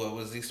do what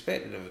was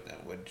expected of them.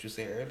 What did you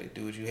say earlier?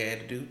 Do what you had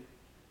to do.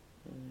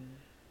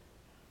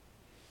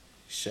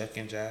 Shuck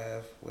and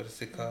jive. What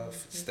is it called?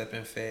 Step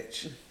and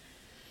fetch.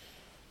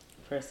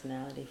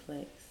 Personality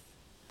flex.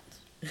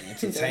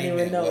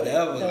 entertainment,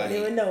 whatever. Don't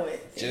even know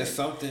it. Just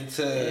something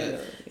to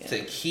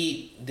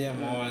keep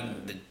them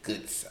on the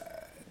good side.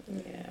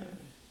 Yeah.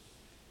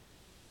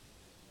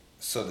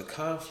 So the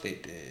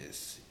conflict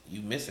is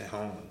you missing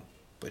home,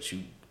 but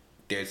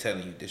they're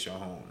telling you this your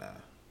home now.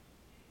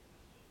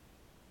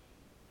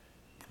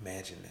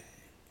 Imagine that.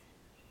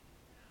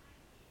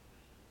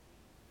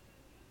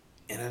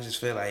 And I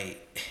just feel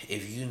like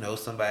if you know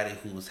somebody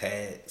who's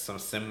had some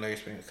similar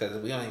experience,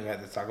 because we don't even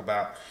have to talk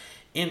about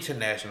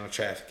international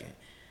trafficking.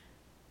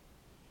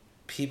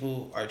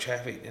 People are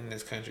trafficked in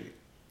this country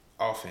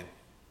often.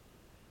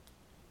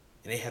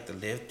 And they have to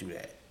live through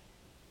that.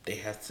 They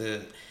have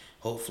to,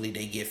 hopefully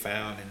they get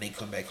found and they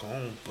come back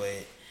home,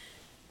 but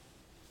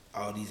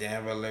all these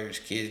Amber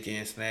Alerts, kids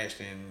getting snatched,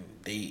 and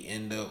they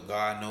end up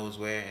God knows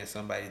where, and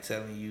somebody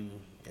telling you,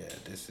 yeah,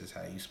 this is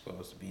how you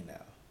supposed to be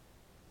now.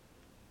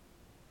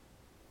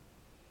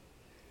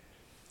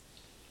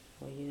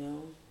 Well, you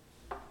know,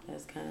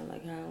 that's kind of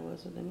like how it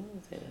was with the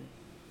military.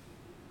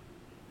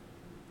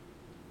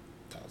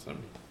 Talk to me.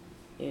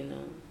 You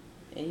know,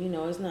 and you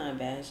know, it's not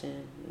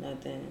bashing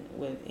nothing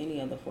with any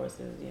other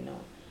forces. You know,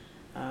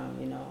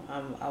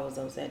 I was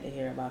upset to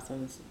hear about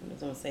some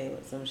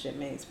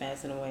shipmates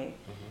passing away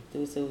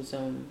due to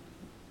some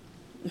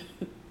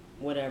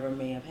whatever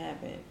may have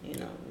happened. You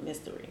know,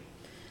 mystery.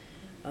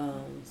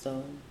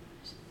 So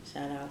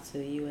shout out to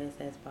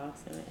USS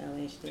Boxer,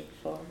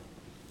 LH-34,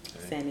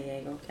 San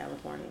Diego,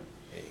 California.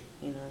 Hey.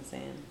 You know what I'm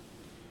saying?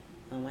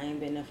 I ain't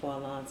been there for a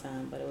long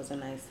time, but it was a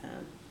nice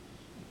time.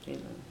 You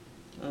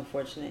know,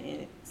 unfortunate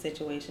in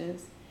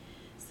situations.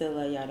 Still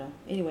love y'all though.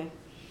 Anyway,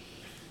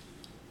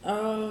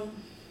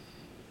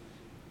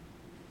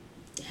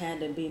 had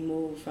to be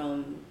moved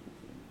from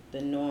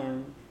the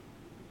norm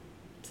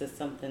to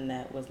something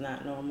that was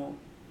not normal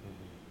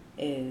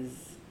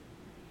is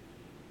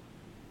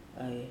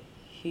a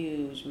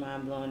huge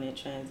mind-blowing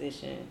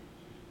transition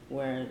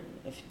where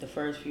if the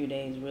first few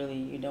days really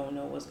you don't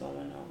know what's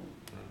going on.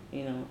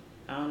 You know,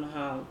 I don't know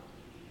how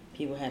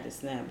people had to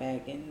snap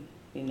back and,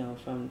 you know,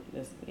 from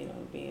this, you know,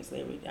 being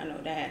slavery. I know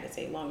that had to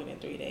take longer than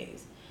 3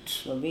 days.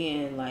 But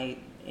being like,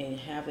 and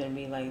having to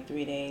be like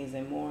 3 days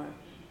and more,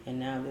 and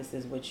now this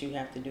is what you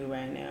have to do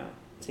right now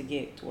to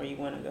get to where you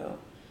want to go.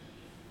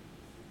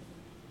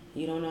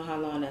 You don't know how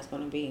long that's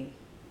going to be.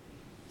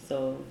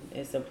 So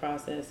it's a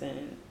process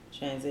and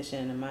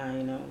transition in the mind,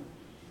 you know.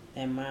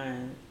 That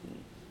mind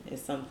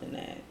is something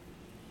that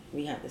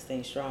we have to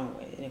stay strong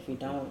with. And if we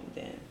don't,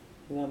 then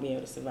we won't be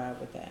able to survive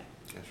with that.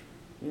 That's right.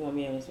 You won't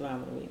be able to survive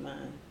with a weak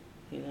mind,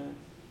 you know.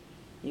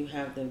 You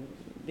have to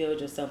build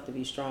yourself to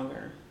be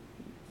stronger,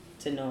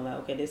 to know that,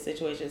 okay, this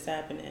situation is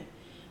happening,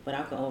 but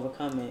I can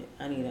overcome it.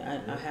 I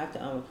have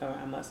to overcome it.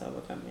 I must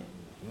overcome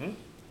it.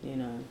 You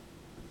know.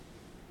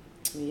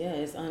 Yeah,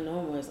 it's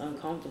unnormal. It's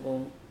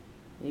uncomfortable.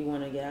 You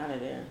want to get out of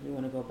there. You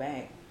want to go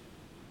back.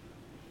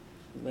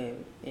 But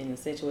in a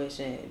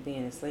situation,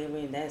 being in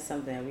slavery, that's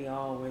something that we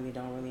all really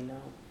don't really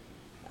know.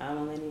 Our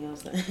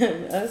millennials,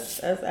 us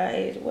our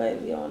age,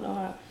 what? We don't know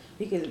how.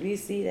 Because we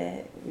see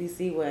that. We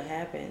see what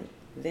happened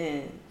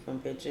then from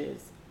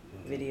pictures,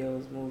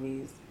 videos,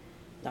 movies,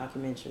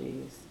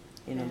 documentaries,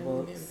 you know, family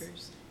books.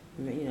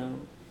 Members. You know,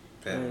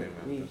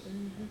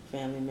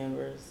 Family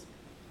members.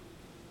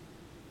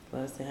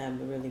 Plus, to have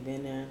really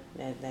been there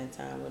at that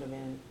time would have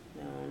been,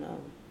 I don't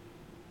know.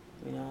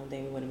 You know, I don't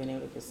think we would have been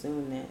able to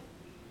consume that.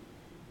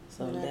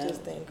 So but I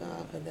just thank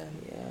God for them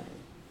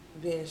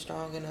being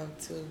strong enough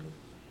to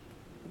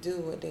do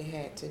what they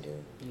had to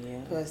do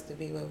for us to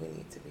be where we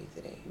need to be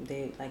today.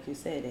 They, like you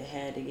said, they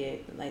had to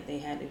get, like they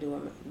had to do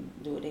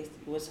what they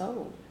was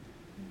told.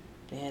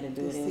 They had to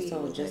do what they was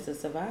told just to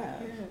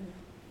survive. Yeah.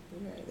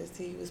 Right, the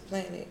seed was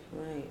planted.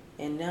 Right.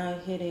 And now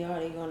here they are,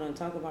 they're going to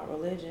talk about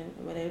religion,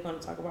 but they're going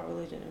to talk about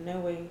religion in their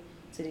way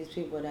to these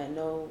people that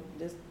know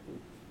this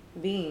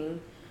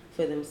being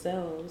for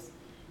themselves.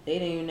 They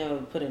didn't even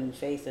know put a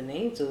face and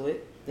name to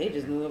it. They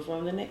just knew it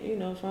from the, you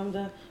know, from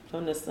the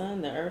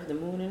sun, the earth, the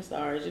moon, and the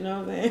stars. You know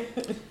what I'm saying?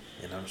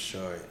 And I'm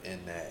sure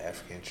in that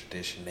African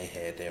tradition, they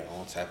had their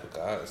own type of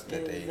gods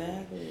that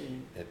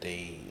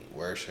they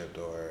worshipped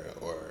or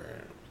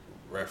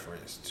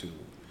referenced to,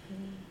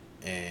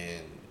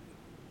 and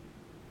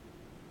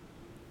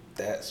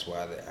that's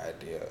why the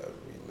idea of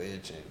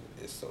religion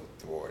is so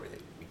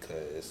thwarted,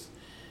 because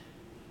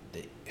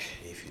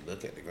if you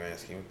look at the grand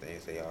scheme of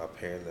things, they are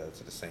parallel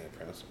to the same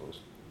principles.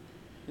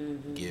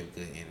 Give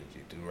good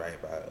energy, do right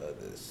by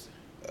others,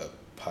 a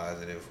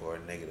positive or a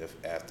negative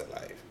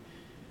afterlife,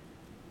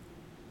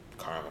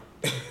 karma.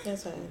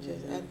 That's why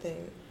I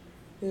think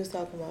we was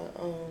talking about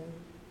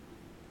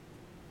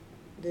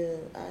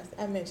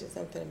I mentioned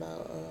something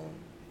about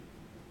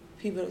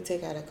people to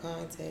take out of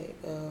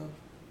context of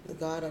the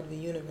God of the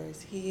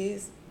universe. He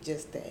is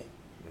just that.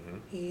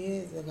 He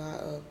is the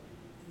God of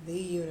the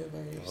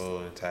universe. The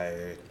whole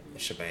entire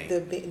shebang.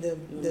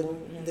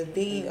 The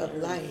being of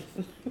life.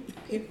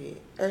 Period.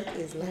 Earth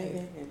is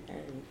life.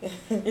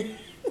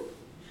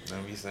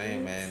 Don't be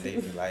saying, man, they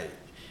be like,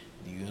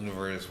 the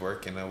universe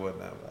working or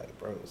whatnot. I'm like,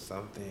 bro,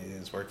 something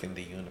is working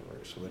the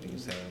universe. What are you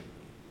saying?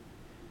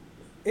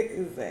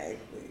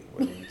 Exactly.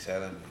 What are you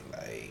telling me?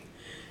 Like,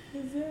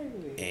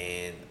 Exactly.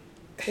 and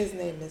His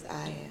name is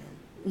I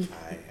Am.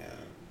 I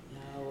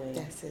am. Yahweh.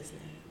 That's his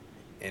name.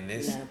 And You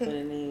this, gotta put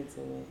a name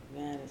to it.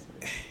 God is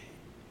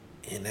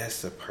and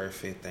that's the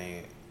perfect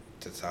thing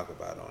to talk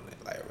about on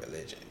it, like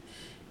religion.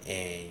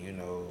 And you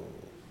know,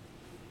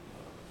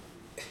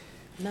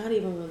 not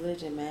even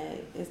religion, Matt.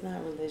 It's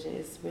not religion.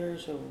 It's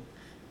spiritual.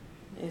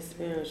 It's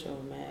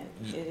spiritual, Matt.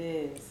 It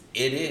is.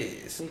 it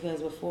is,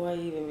 Because before I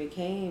even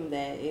became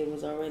that, it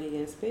was already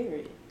in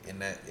spirit.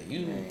 and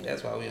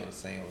that's why we on the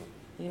same,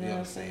 You we know on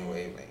what the I'm same saying?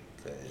 wavelength.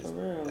 For Cause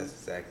real. that's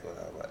exactly what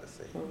I was about to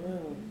say. For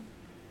real.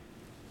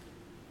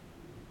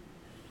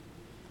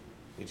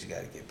 We just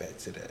gotta get back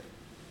to that.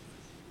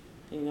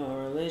 You know,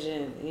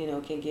 religion,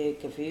 can get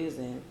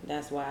confusing.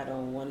 That's why I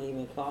don't want to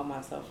even call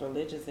myself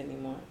religious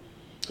anymore.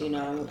 You I'm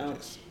know, not I'm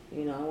religious.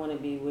 I want to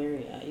be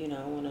wary. I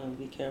want to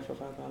be careful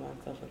if I call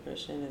myself a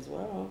Christian as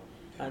well.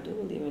 I do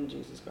believe in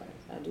Jesus Christ.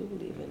 I do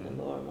believe in the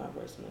Lord, my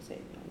personal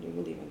Savior. I do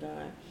believe in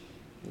God,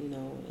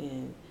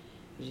 and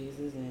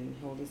Jesus and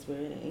Holy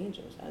Spirit and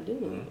angels. I do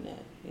believe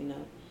in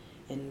that,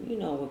 And you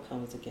know what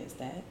comes against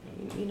that.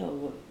 You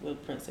know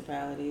what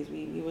principalities.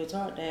 We were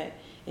taught that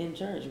in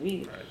church.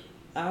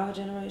 Our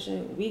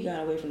generation, we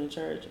got away from the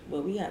church,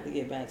 but we have to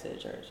get back to the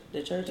church.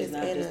 The church is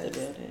not just the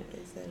building.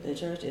 The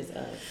church is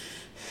us.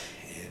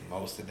 And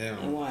most of them.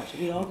 And watch,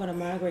 we all gonna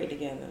migrate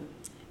together,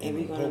 and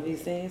we're gonna be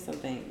saying some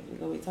things. We're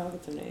gonna be talking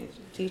to them,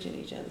 teaching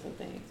each other some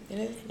things,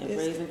 and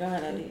praising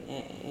God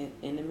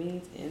in the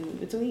means in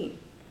between.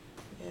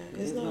 Yeah,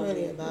 it's not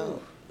really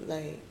about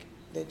like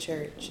the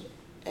church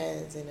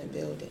as in a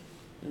building.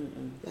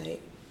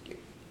 Like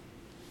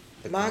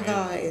my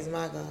God is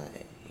my God,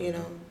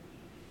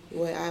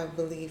 what I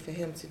believe for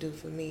him to do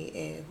for me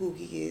and who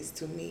he is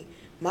to me,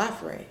 my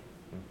friend,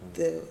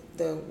 the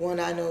one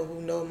I know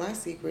who know my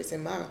secrets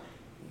and my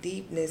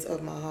deepness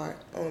of my heart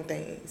on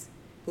things,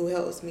 who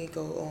helps me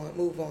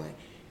move on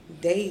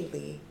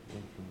daily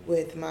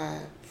with my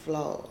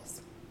flaws.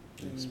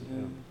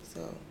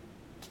 So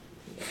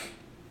yeah,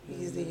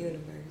 he's the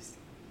universe.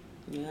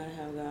 You gotta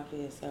have God for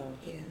yourself.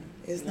 Yeah,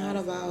 it's not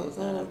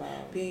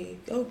about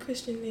being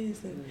Christian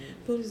this and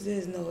Buddhist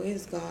this. No,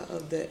 it's God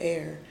of the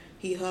air.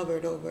 He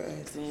hovered over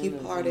us. He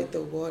parted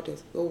the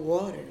waters.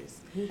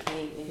 He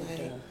came in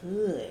the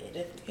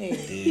hood. Hey,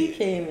 he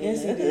came in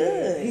the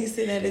hood. He's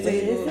sitting at the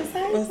table. What's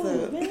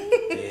up? Man.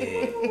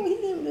 Yeah. Oh,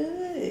 he in the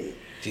hood.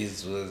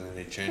 Jesus was in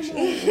the trenches.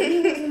 He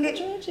was in the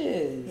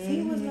trenches.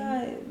 He was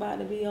not about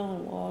to be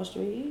on Wall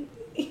Street.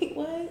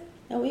 What?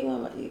 No,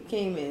 he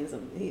came in.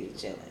 He was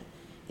chilling.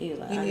 He was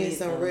like, I need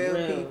some real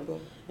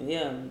people.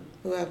 Yeah.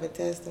 Who have a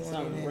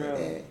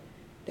testimony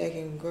that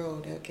can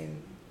grow,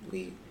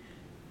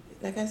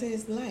 like I said,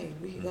 it's life.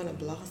 We're going to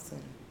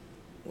blossom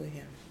with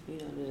him.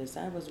 The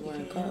disciples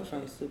weren't cut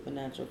from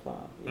supernatural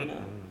cloth,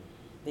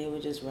 They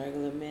were just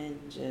regular men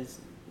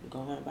just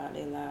going about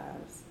their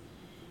lives.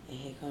 And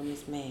here comes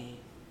this man.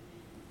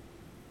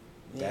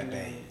 That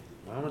man.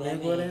 Mama,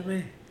 that man.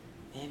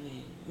 That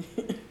man.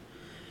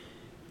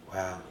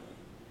 Wow.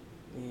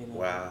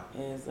 Wow.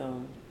 And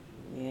so,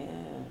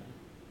 yeah.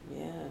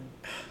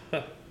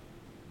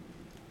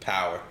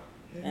 Power.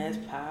 That's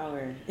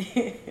power.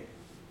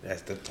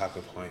 That's the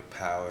talking point.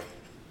 Power.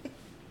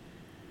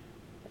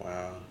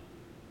 Wow.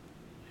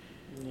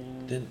 Yeah.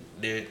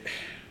 Then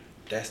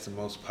that's the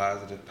most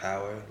positive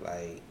power.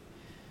 Like,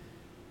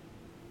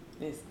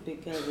 it's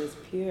because it's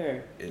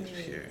pure. it's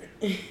pure.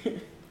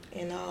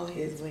 In all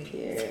his ways.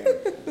 Pure.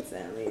 I'm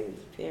telling you,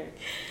 it's pure.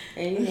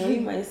 And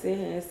you might sit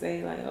here and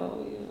say like,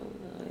 oh,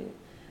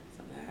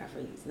 some God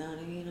freaks. No,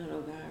 there ain't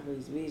no God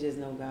freaks. We just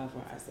know God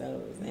for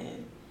ourselves.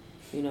 And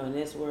in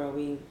this world,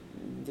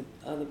 the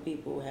other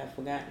people have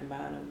forgotten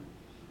about him,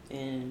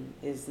 and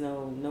it's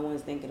no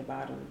one's thinking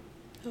about him.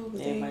 Oh,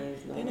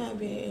 they're not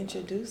being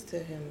introduced to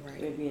him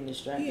right. They're being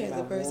distracted. He has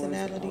a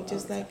personality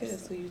just like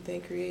us, who you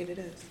think created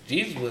us.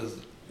 Jesus was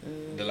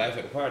the life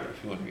of the party,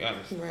 if you want to be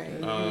honest.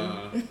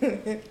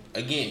 Right.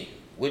 Again,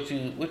 what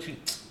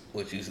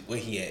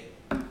he had,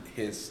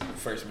 his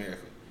first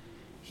miracle,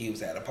 he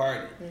was at a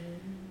party.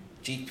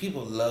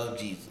 People love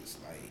Jesus.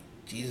 Like,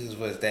 Jesus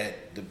was the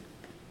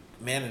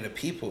man of the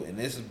people, and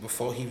this is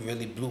before he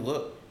really blew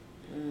up.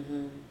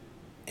 And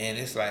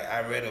it's like,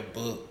 I read a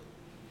book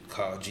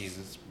called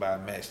Jesus by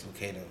Max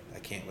Lucado. I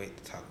can't wait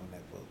to talk on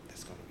that book.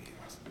 That's going to be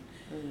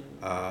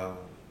awesome.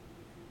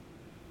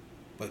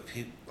 But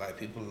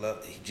people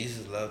love,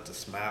 Jesus loved to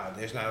smile.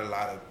 There's not a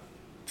lot of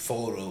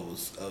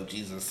photos of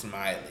Jesus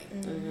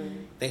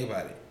smiling. Think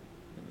about it.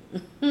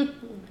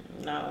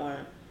 Not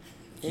one.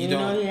 You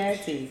he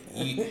had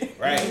teeth.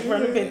 Right.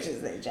 From the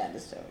pictures they tried to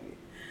show you.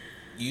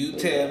 You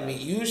tell me,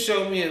 you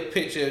show me a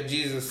picture of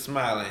Jesus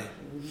smiling.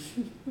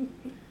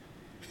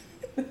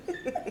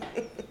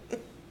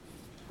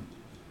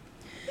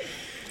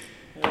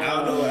 I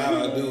don't know what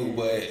I would do,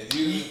 but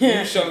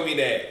you show me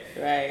that.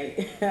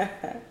 Right.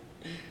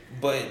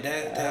 But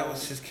that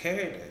was his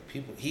character.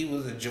 He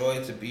was a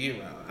joy to be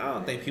around. I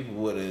don't think people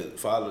would have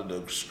followed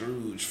the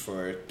Scrooge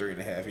for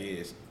 3.5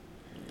 years.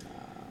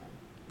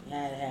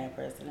 Had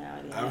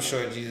personality. I'm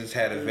sure Jesus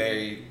had a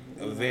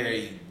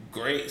very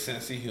great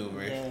sense of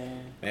humor. Yeah.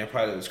 Man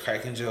probably was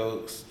cracking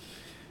jokes.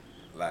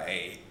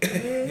 Like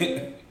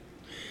For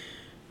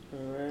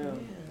real.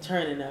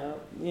 Turning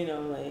up. You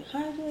know, like,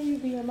 how dare you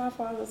be in my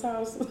father's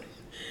house?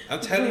 I'm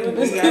telling you,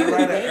 we gotta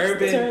write an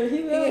urban.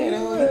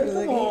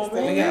 Come on,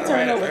 man. We gotta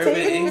write an urban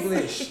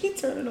English. He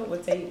turning over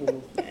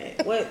tables, man.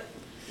 What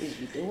is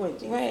you doing,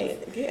 Jesus?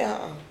 Right. Get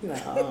out. He's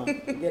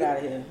like, get out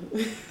of here.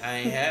 I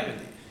ain't having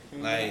it.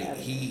 Like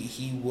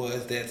he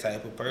was that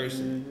type of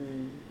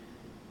person.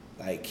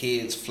 Like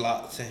kids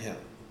flock to him.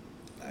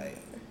 Like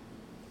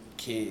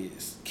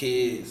kids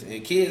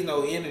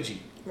know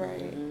energy.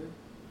 Right.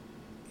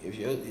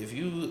 If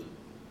you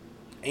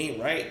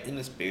ain't right in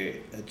the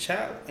spirit, a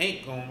child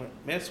ain't gonna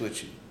mess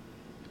with you.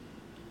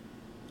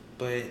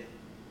 But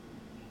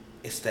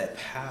it's that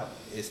power.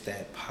 It's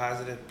that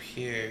positive,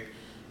 pure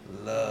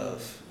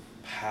love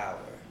power.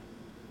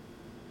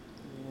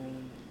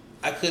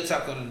 I could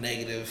talk on the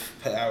negative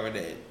power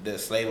that the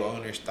slave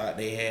owners thought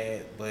they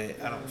had,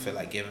 but I don't feel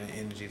like giving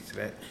energy to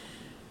that.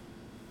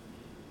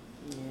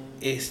 Yeah.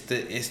 It's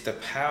the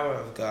power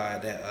of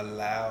God that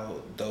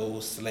allowed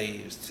those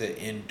slaves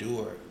to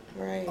endure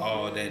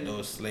all that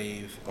those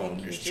slave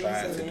owners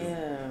tried to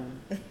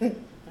do.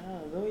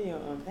 Hallelujah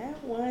on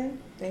that one.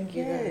 Thank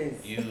you,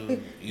 guys.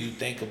 You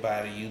think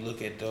about it. You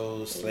look at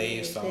those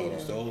slave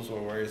songs. Those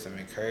were words of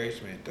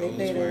encouragement.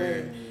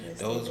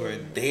 Those were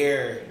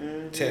their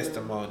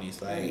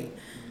testimonies. Like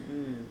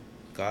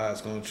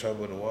God's gonna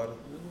trouble the water.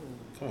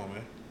 Come on,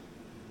 man.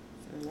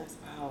 That's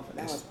powerful.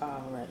 That was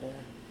powerful right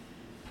there.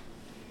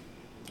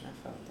 I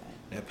felt that.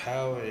 That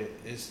power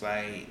is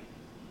like,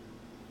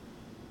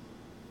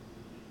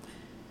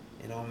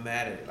 it don't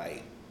matter.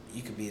 Like,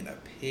 you could be in a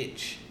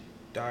pitch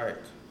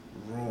dark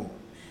room.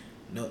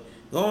 No,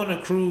 go on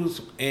a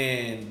cruise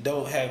and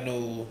don't have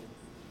no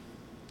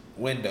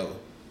window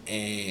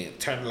and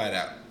turn the light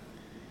out.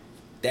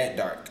 That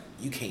dark.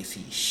 You can't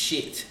see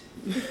shit.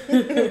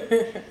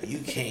 You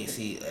can't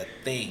see a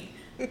thing.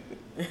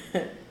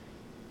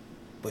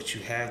 But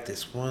you have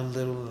this one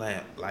little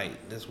lamp,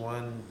 like this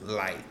one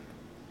light,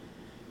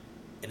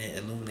 and it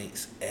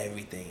illuminates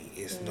everything.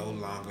 It's no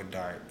longer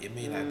dark. It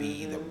may not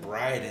be the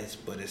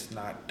brightest, but it's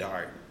not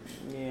dark.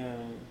 Yeah.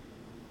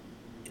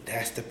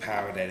 That's the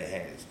power that it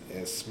has.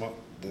 As small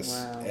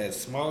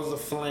as a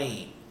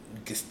flame,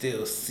 you can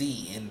still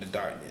see in the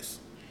darkness.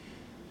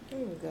 Oh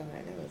God,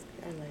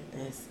 I like that.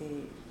 That's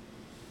it.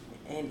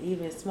 And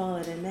even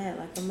smaller than that,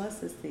 like a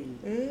mustard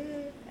seed.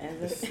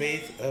 The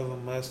faith of a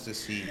mustard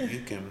seed,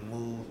 you can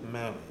move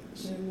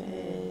mountains.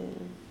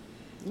 Man,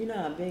 you know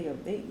how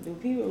big do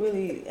people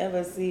really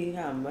ever see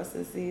how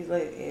mustard seeds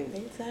like?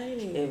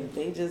 If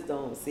they just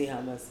don't see how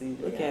much seeds,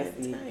 look at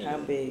how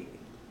big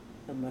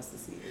the mustard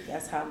seed is.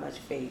 That's how much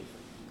faith.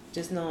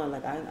 Just knowing,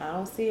 like I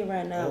don't see it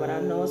right now, but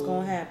I know it's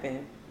gonna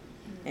happen.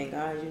 And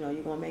God, you know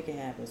you're gonna make it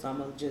happen. So I'm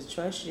gonna just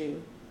trust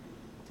you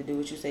to do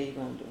what you say you're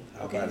gonna do.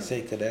 I was about to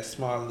say, 'cause that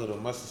small little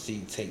mustard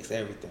seed takes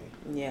everything.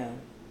 Yeah.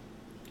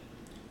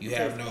 You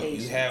have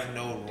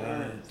no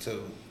room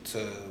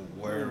to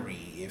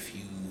worry if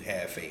you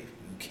have faith.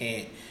 You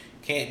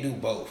can't do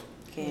both.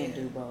 Can't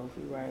do both.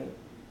 You're right.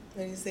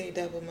 What do you say,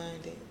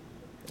 double-minded?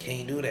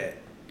 Can't do that.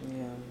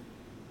 Yeah.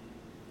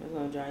 It's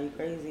gonna drive you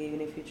crazy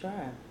even if you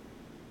try.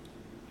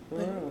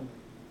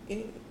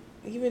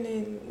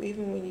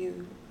 Even when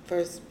you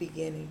first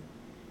beginning,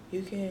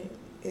 you can.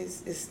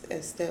 It's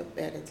a step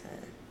at a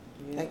time.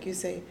 Yeah. Like you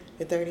say,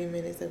 the 30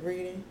 minutes of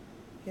reading,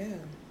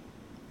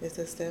 it's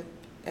a step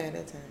at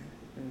a time.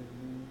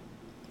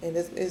 And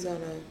it's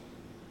gonna.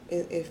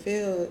 It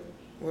feels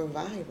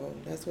revival.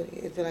 That's what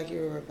it feel like.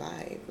 You're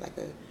revived, like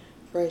a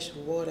fresh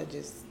water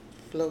just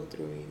flow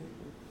through you.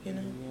 You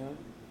know. Yeah.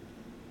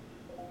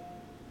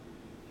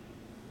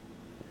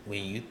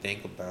 When you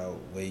think about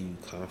where you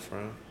come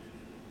from,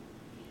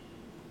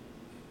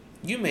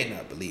 you may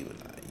not believe or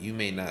not. You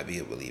may not be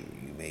a believer.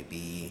 You may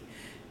be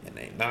an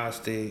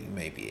agnostic. You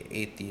may be an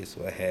atheist,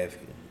 what have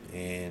you.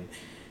 And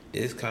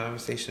this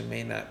conversation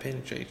may not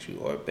penetrate you,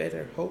 or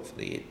better,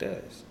 hopefully it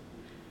does.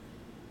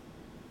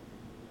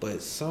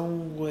 But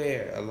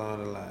somewhere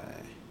along the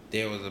line,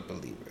 there was a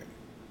believer.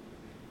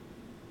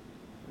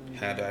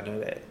 How do I know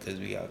that? Because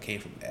we all came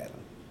from Adam.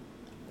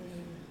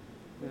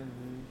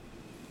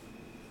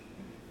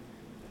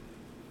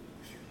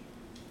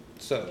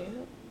 So,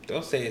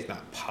 don't say it's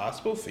not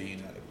possible for you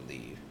not to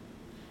believe.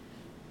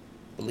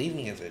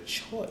 Believing is a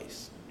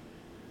choice.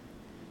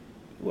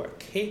 You are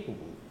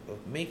capable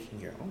of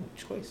making your own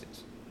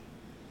choices.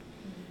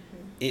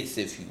 It's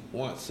if you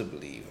want to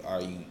believe.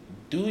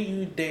 Do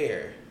you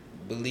dare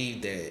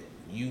believe that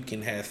you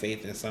can have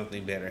faith in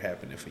something better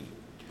happening for you?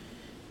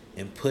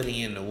 And putting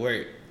in the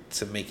work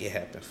to make it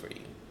happen for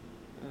you.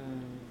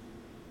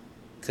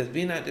 Because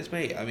be not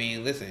dismayed. I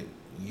mean, listen,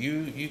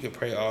 you can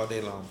pray all day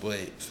long, but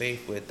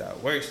faith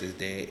without works is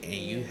dead, and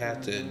you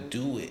have to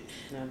do it.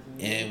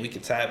 And we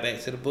can tie it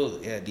back to the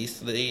book. Yeah, these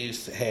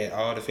slaves had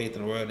all the faith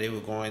in the world. They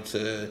were going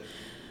to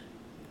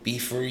be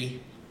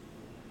free.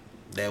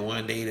 That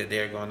one day that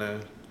they're going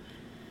to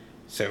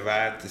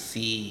survive to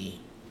see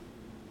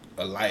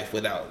a life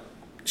without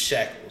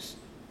shackles.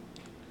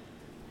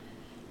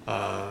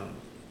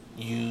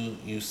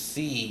 You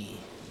see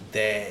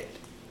that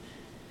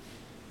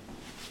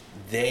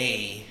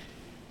they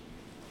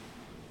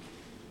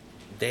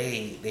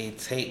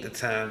take the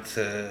time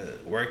to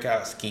work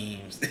out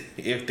schemes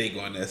if they're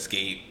going to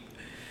escape.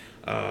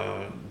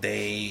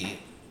 They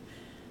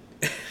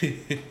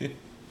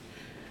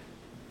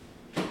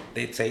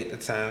they take the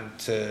time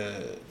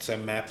to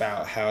map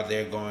out how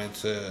they're going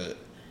to,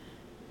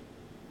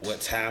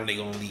 what time they're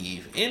gonna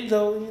leave. And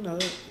though, you know,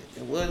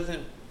 it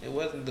wasn't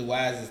the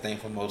wisest thing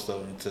for most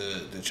of them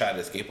to try to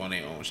escape on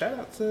their own. Shout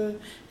out to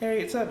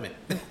Harriet Tubman.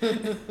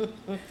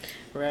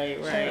 Right.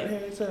 Shout out to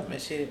Harriet Tubman.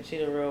 She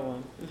the real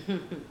one.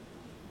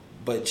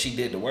 But she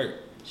did the work.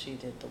 She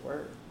did the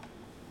work.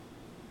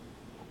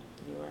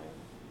 You're right.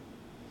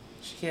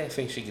 She had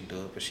faith she could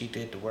do it, but she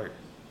did the work.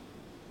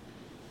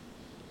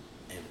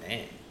 And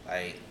man,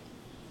 like,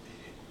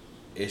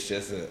 it's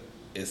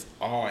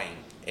awing.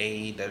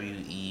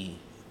 AWEING.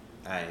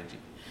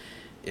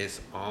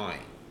 It's awing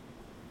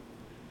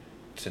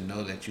to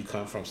know that you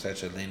come from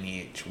such a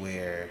lineage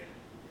where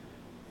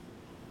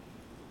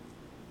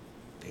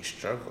they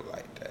struggle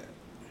like that.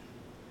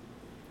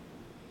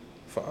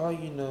 For all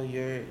you know,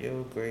 your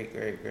great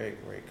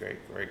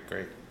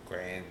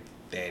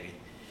granddaddy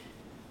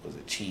was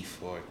a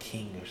chief or a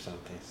king or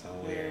something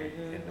somewhere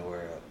in the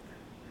world.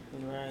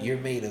 Right. You're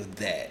made of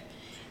that.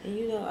 And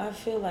you know, I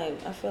feel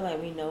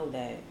like we know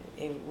that.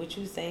 And with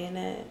you saying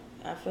that,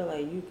 I feel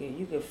like you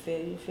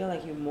feel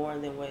like you're more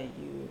than what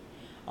you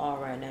are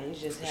right now. You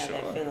just have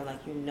that feeling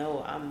like, you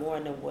know, I'm more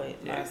than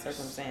what my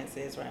circumstance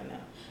is right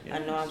now. Yes.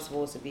 I know I'm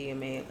supposed to be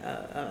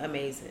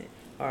amazing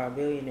or a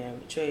billionaire,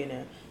 a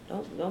trillionaire.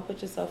 Don't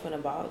put yourself in a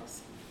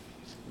box.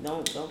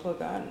 Don't put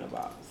God in a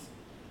box.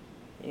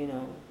 You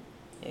know,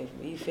 if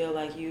you feel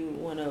like you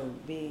want to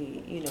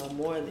be, you know,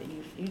 more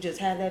than you just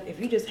have that. If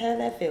you just have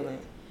that feeling,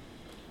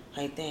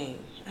 like, dang,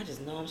 I just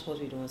know I'm supposed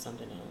to be doing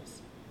something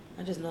else.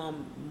 I just know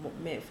I'm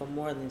meant for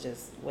more than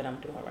just what I'm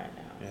doing right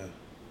now. Yeah.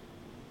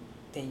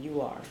 Then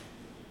you are,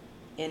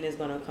 and it's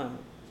gonna come,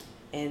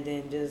 and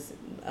then just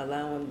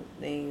allowing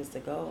things to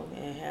go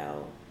and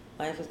how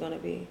life is gonna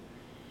be.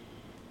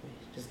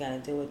 Just gotta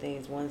deal with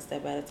things one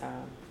step at a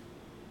time.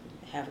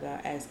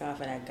 Ask God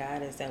for that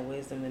guidance, that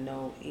wisdom to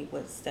know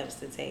what steps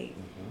to take.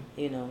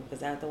 You know,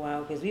 because after a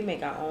while, because we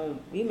make our own.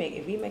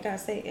 If we make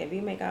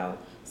our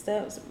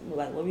steps,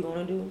 like what we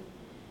gonna do,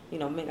 you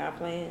know, make our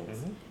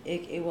plans.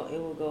 It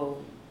will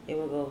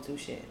go to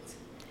shit.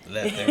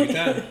 Left every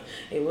time.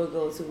 It will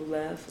go to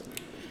left.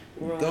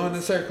 Going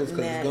in circles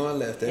because it's going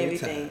left every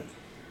time.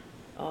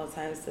 All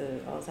types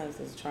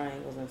of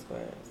triangles and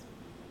squares.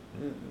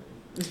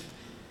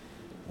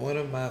 One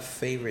of my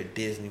favorite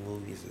Disney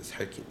movies is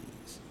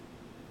Hercules.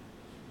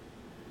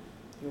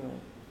 Right.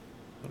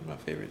 One of my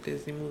favorite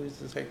Disney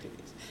movies is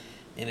Hercules.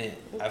 And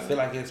I feel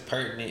like it's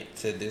pertinent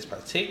to this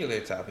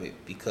particular topic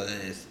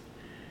because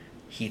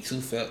he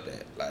too felt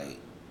that. Like,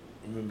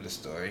 remember the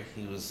story?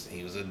 He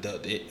was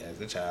abducted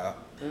as a child,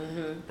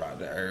 brought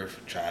to Earth,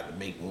 tried to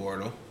make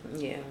mortal.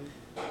 Yeah.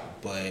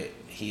 But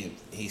he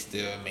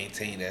still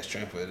maintained that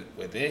strength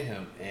within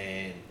him,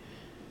 and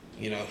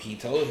you know, he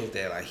told his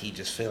dad, like, he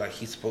just felt like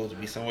he's supposed to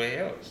be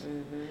somewhere else,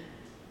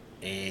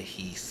 and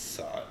he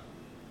sought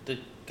the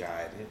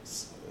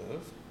guidance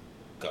of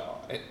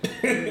God.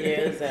 Yeah,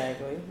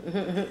 exactly.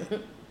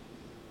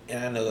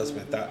 And I know it's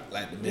been thought,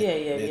 like the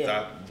myth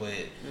thought, but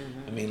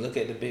I mean, look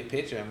at the big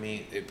picture. I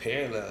mean, it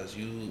parallels.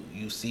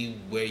 You see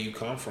where you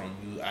come from.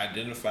 You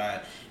identify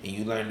and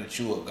you learn that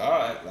you are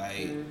God.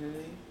 Like,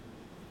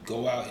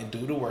 go out and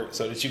do the work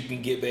so that you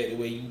can get back to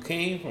where you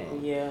came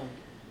from. Yeah.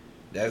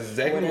 That's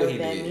exactly what he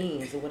did. Whatever that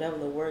means, or whatever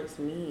the works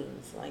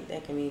means, like,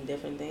 that can mean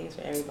different things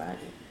for everybody.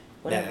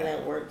 Whatever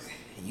that works.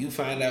 You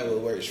find out what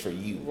works for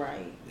you.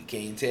 Right. We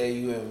can't tell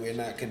you, and we're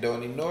not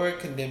condoning nor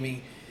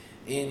condemning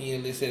any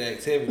illicit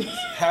activities.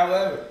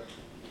 However,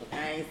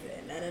 I ain't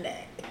said none of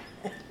that.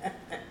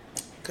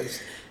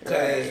 Cause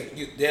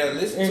they'll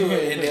listen to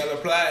it and they'll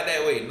apply it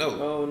that way. No.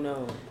 Oh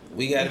no.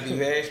 We got to be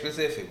very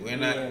specific. We're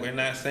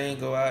not saying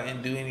go out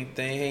and do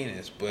anything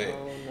heinous, but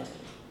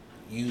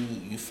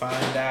you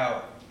find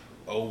out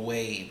a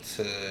way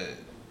to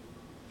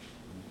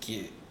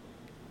get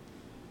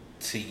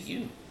to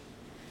you.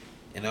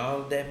 And all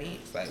of that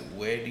means, like,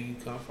 where do you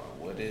come from?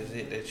 What is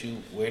it that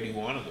where do you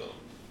want to go?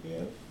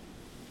 Yeah.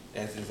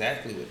 That's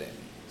exactly what that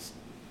means.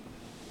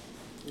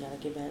 Gotta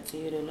get back to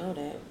you to know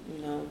that, you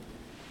know.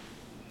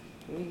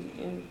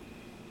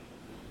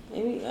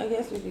 I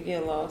guess we could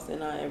get lost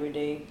in our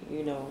everyday,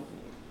 you know.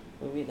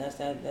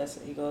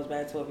 It goes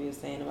back to what we were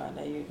saying about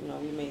that. You know,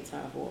 we make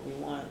time for what we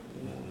want.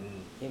 You know,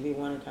 if we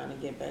want to kind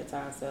of get back to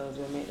ourselves,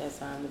 we'll make that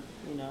time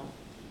to, you know,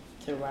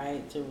 to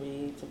write, to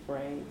read, to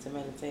pray, to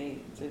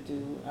meditate, to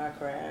do our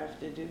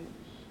craft, to do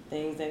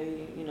things that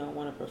we, you know,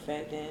 want to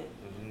perfect in.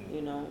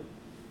 You know,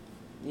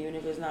 even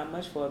if it's not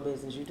much for a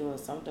business, you're doing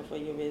something for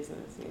your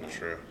business. You know,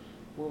 sure.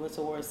 Moving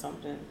towards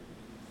something.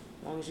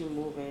 As long as you're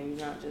moving,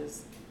 you're not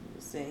just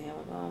sitting here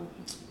like, oh, I'm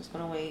just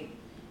gonna wait.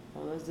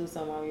 Well, let's do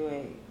something while we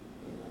wait.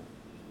 You know.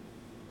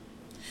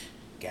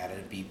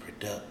 Gotta be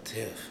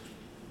productive.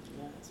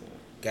 That's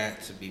right.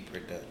 Got to be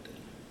productive.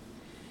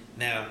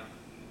 Now,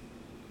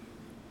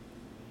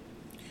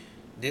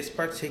 this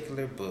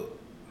particular book,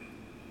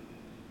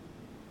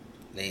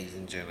 ladies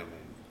and gentlemen,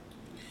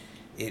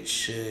 it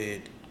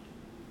should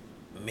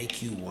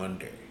make you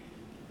wonder.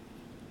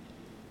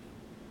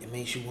 It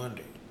makes you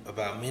wonder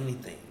about many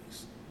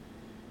things.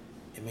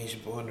 It makes you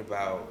wonder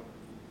about,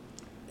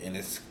 and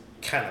it's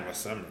kind of a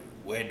summary,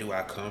 where do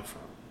I come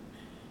from?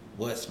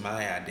 What's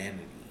my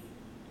identity?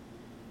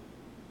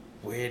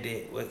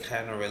 What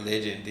kind of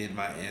religion did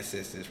my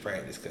ancestors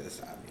practice?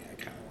 Because, I mean, I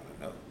kind of want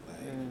to know. Like,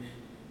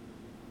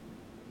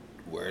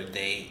 were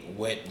they,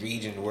 what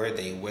region were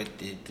they,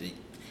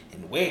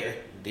 and where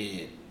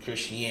did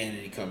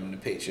Christianity come in the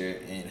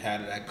picture, and how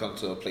did I come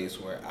to a place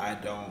where I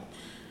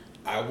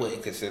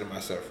wouldn't consider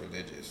myself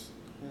religious.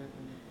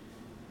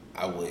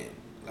 I wouldn't.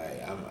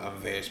 Like, I'm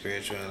very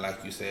spiritual, and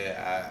like you said,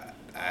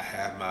 I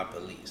have my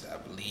beliefs. I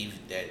believe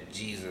that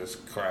Jesus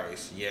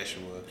Christ,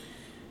 Yeshua,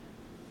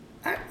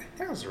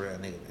 that was a real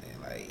nigga,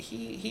 man. Like,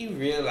 he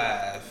real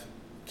life,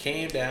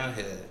 came down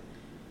here,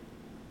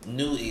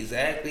 knew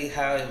exactly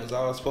how it was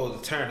all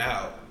supposed to turn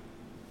out,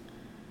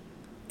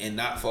 and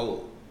not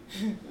fold.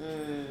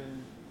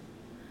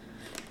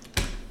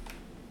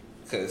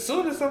 Cause as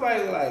soon as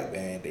somebody was like,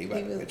 man, they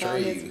about to betray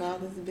you. He was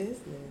about his father's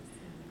business.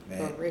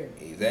 Man, for real.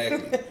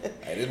 Exactly.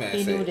 Like, this man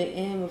he said, knew the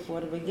end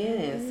before the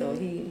beginning, so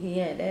he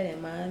had that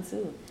in mind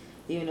too.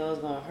 Even though it was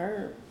gonna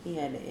hurt, he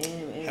had the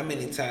end. How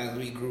many times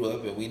we grew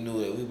up and we knew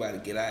that we about to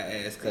get our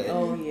ass cut?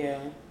 Oh yeah.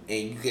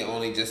 And you can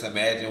only just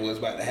imagine what's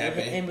about to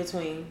happen in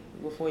between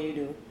before you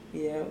do.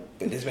 Yeah.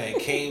 But this man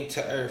came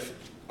to earth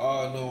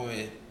all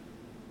knowing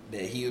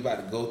that he was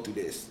about to go through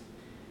this.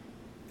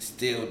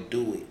 Still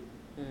do it.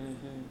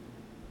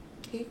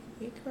 He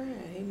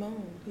cried. He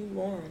moaned. He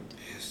mourned.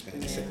 This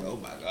man said, "Oh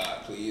my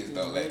God, please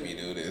don't let me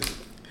do this."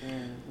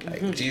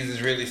 Like, Jesus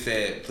really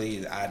said,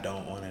 "Please, I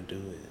don't want to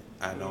do it.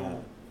 I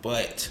don't."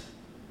 But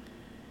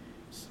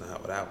it's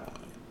not what I want.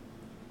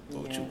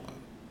 What you want?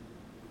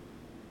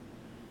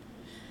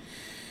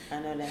 I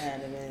know that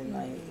had to been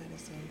like.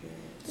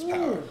 It's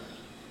power.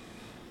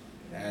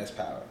 That's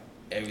power.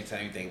 Every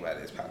time you think about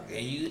it, it's power.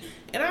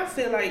 And I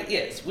feel like,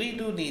 yes, we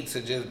do need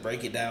to just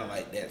break it down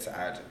like that to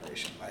our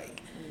generation.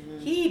 Like,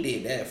 he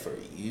did that for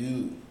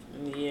you.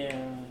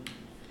 Yeah.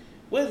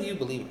 Whether you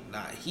believe it or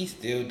not, he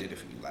still did it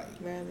for you. Like,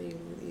 rather you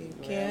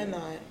care or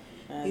not,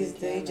 he's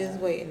still just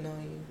waiting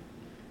on you.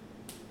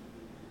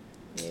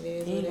 It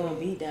is. He ain't gonna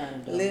be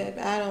done though.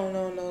 I don't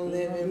know no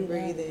living,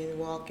 breathing,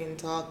 walking,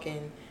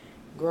 talking,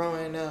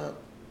 growing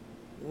up,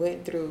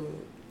 went through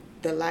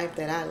the life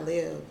that I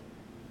live,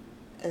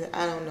 and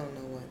I don't know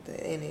what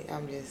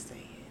I'm just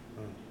saying.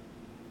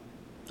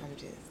 I'm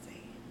just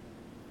saying.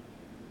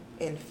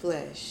 In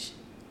flesh.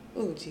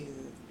 Ooh,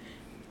 Jesus.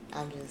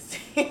 I'm just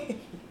saying.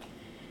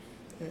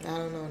 I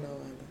don't know no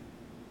other.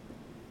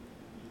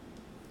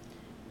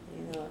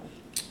 You know.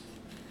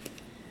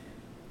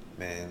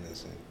 Man,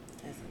 listen.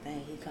 That's the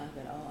thing. He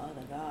conquered all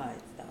other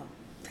gods, though.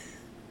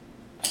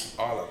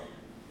 All of them.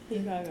 He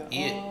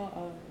conquered all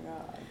other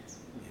gods.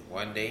 And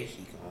one day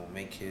he gonna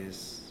make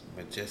his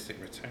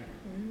majestic return.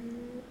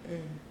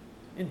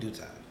 In due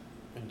time.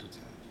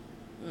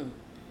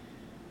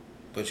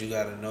 But you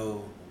gotta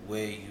know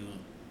where you,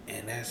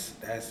 and that's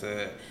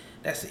a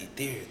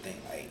ethereal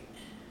thing. Like,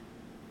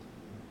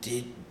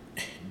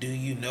 do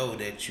you know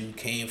that you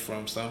came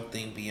from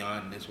something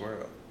beyond this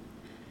world?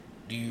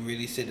 Do you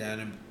really sit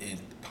down and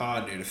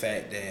ponder the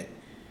fact that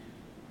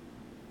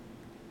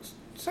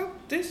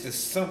this is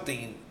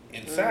something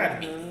inside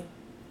me?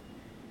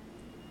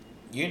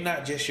 You're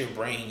not just your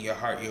brain, your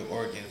heart, your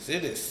organs.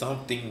 It is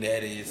something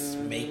that is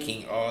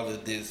making all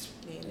of this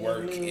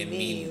work in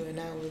me. When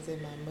I was in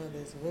my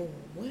mother's womb.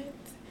 What?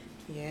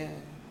 Yeah.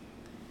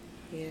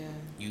 He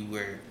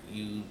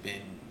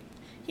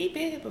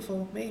been here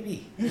before,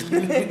 maybe.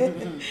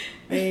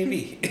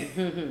 Maybe.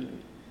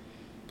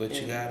 But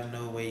you gotta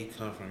know where you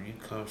come from. You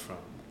come from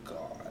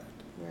God.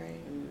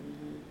 Right.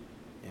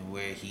 And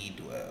where he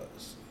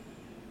dwells.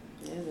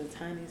 There's a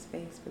tiny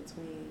space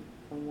between,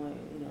 from what,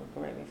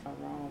 correct me if I'm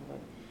wrong, but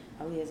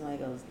I believe it's like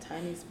a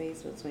tiny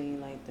space between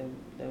like the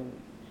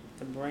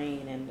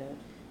brain and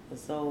the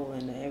soul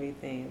and the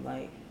everything,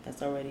 like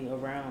that's already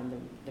around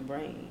the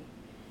brain,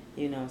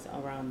 it's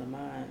around the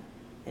mind.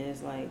 And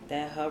it's like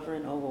that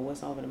hovering over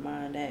what's over the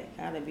mind, that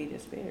gotta be the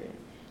spirit.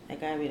 That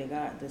gotta be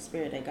the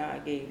spirit that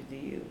God gave to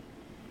you.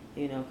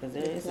 Because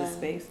there is a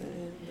space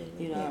in,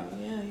 it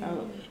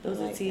was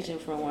a teaching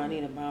from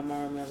Juanita Baum.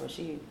 I remember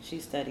she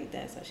studied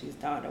that, so she's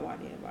taught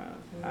Juanita Baum.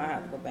 I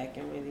have to go back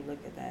and really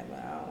look at that, but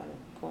I don't want to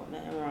quote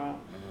nothing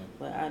wrong.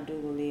 But I do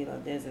believe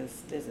there's a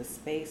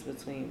space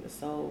between the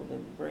soul, the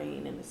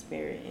brain, and the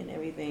spirit, and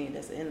everything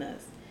that's in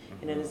us.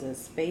 There's a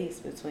space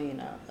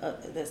between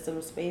there's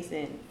some space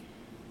in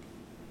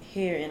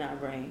here in our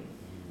brain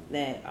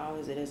that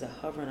always there's a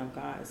hovering of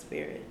God's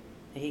spirit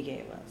that He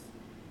gave us.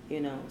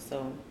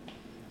 So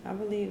I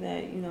believe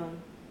that,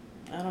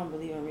 I don't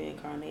believe in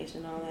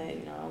reincarnation and all that.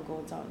 You know, I don't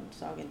go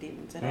talking deep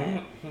into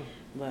that.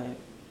 But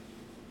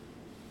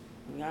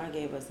God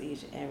gave us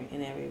each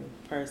and every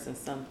person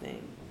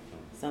something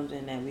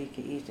that we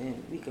could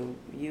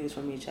use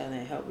from each other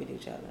and help with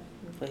each other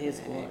for His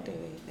glory.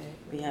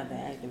 We have to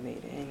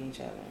activate it in each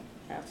other.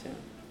 Have to.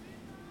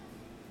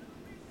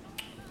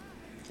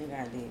 You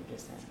got deep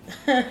just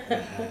now.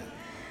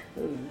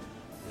 Ooh,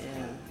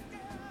 yeah.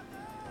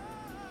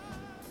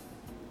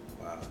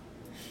 Wow.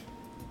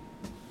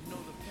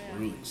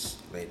 Roots,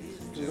 ladies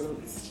and gentlemen.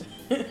 Roots.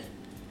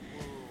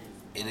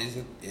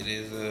 It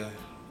is a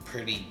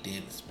pretty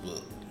dense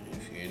book.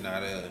 If you're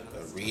not a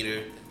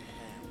reader,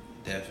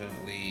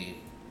 definitely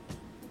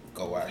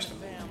go watch the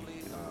movie.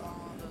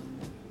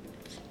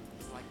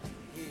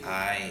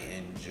 I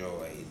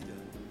enjoyed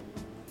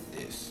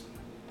this.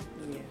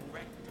 Yeah.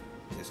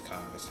 This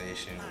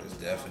conversation was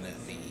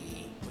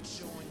definitely.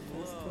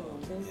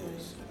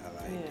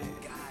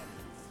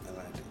 I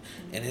liked it.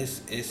 And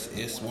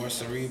it's more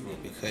cerebral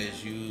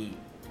because you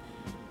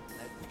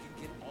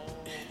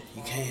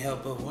can't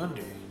help but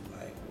wonder,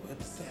 like, what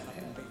the hell?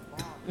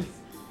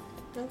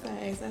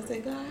 Okay, so I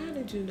said, God, how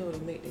did you know to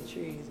make the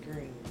trees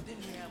green?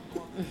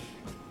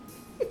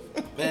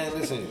 Man,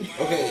 listen.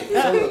 Okay,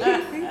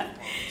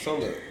 so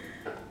look.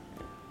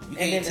 You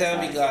can't tell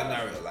me God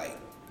not real. Like,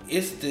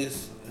 it's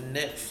this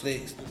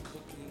Netflix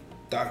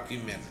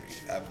documentary,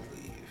 I believe.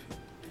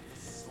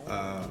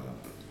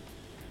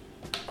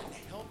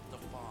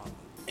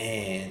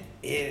 And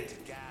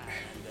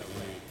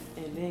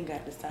then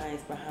got the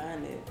science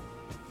behind it.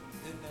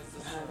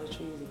 How the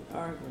trees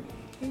are green.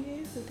 It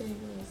is the thing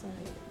on the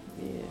side.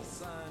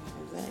 Yes,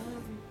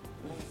 exactly.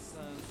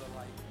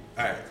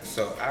 Alright,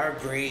 so our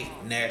great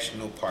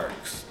national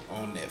parks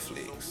on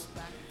Netflix.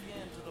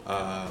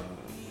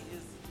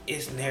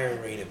 It's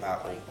narrated by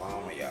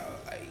Obama, y'all.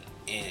 Like,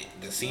 and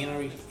the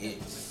scenery,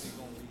 it's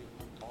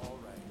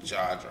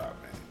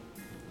jaw-dropping,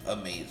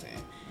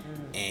 amazing.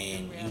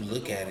 And you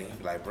look at it, you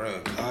be like,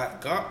 bro,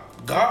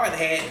 God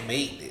had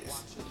made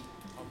this.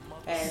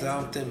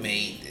 Something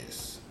made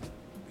this.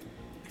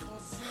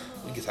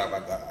 We can talk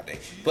about God all day,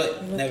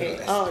 but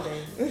nevertheless, all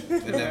day.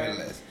 but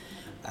nevertheless,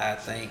 I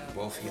thank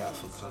both of y'all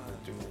for coming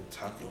through and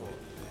talking with me.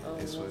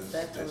 This was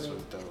dope.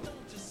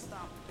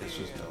 This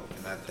was dope,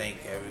 and I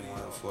thank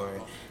everyone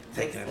for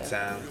taking the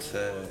time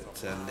to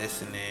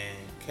listen and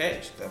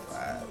catch the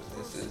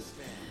vibes.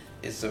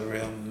 It's a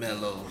real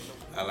mellow.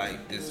 I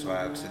like this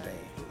vibe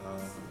today.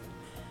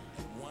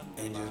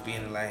 And just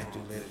being enlightened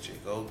through literature.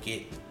 Go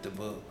get the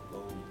book.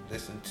 Go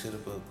listen to the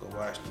book. Go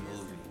watch the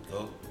movie.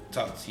 Go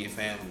talk to your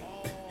family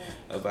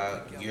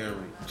about your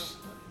roots.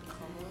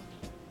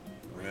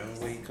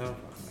 Remember where you come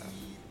from.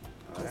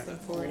 All right? It's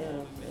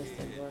important. It's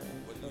important.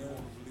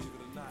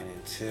 And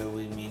until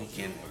we meet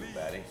again,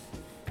 everybody,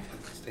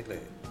 stay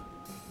lit.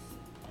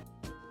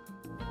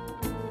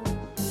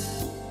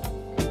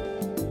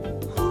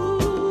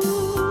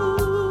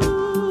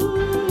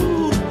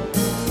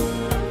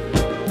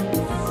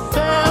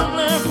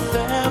 Family,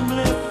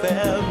 family,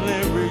 family.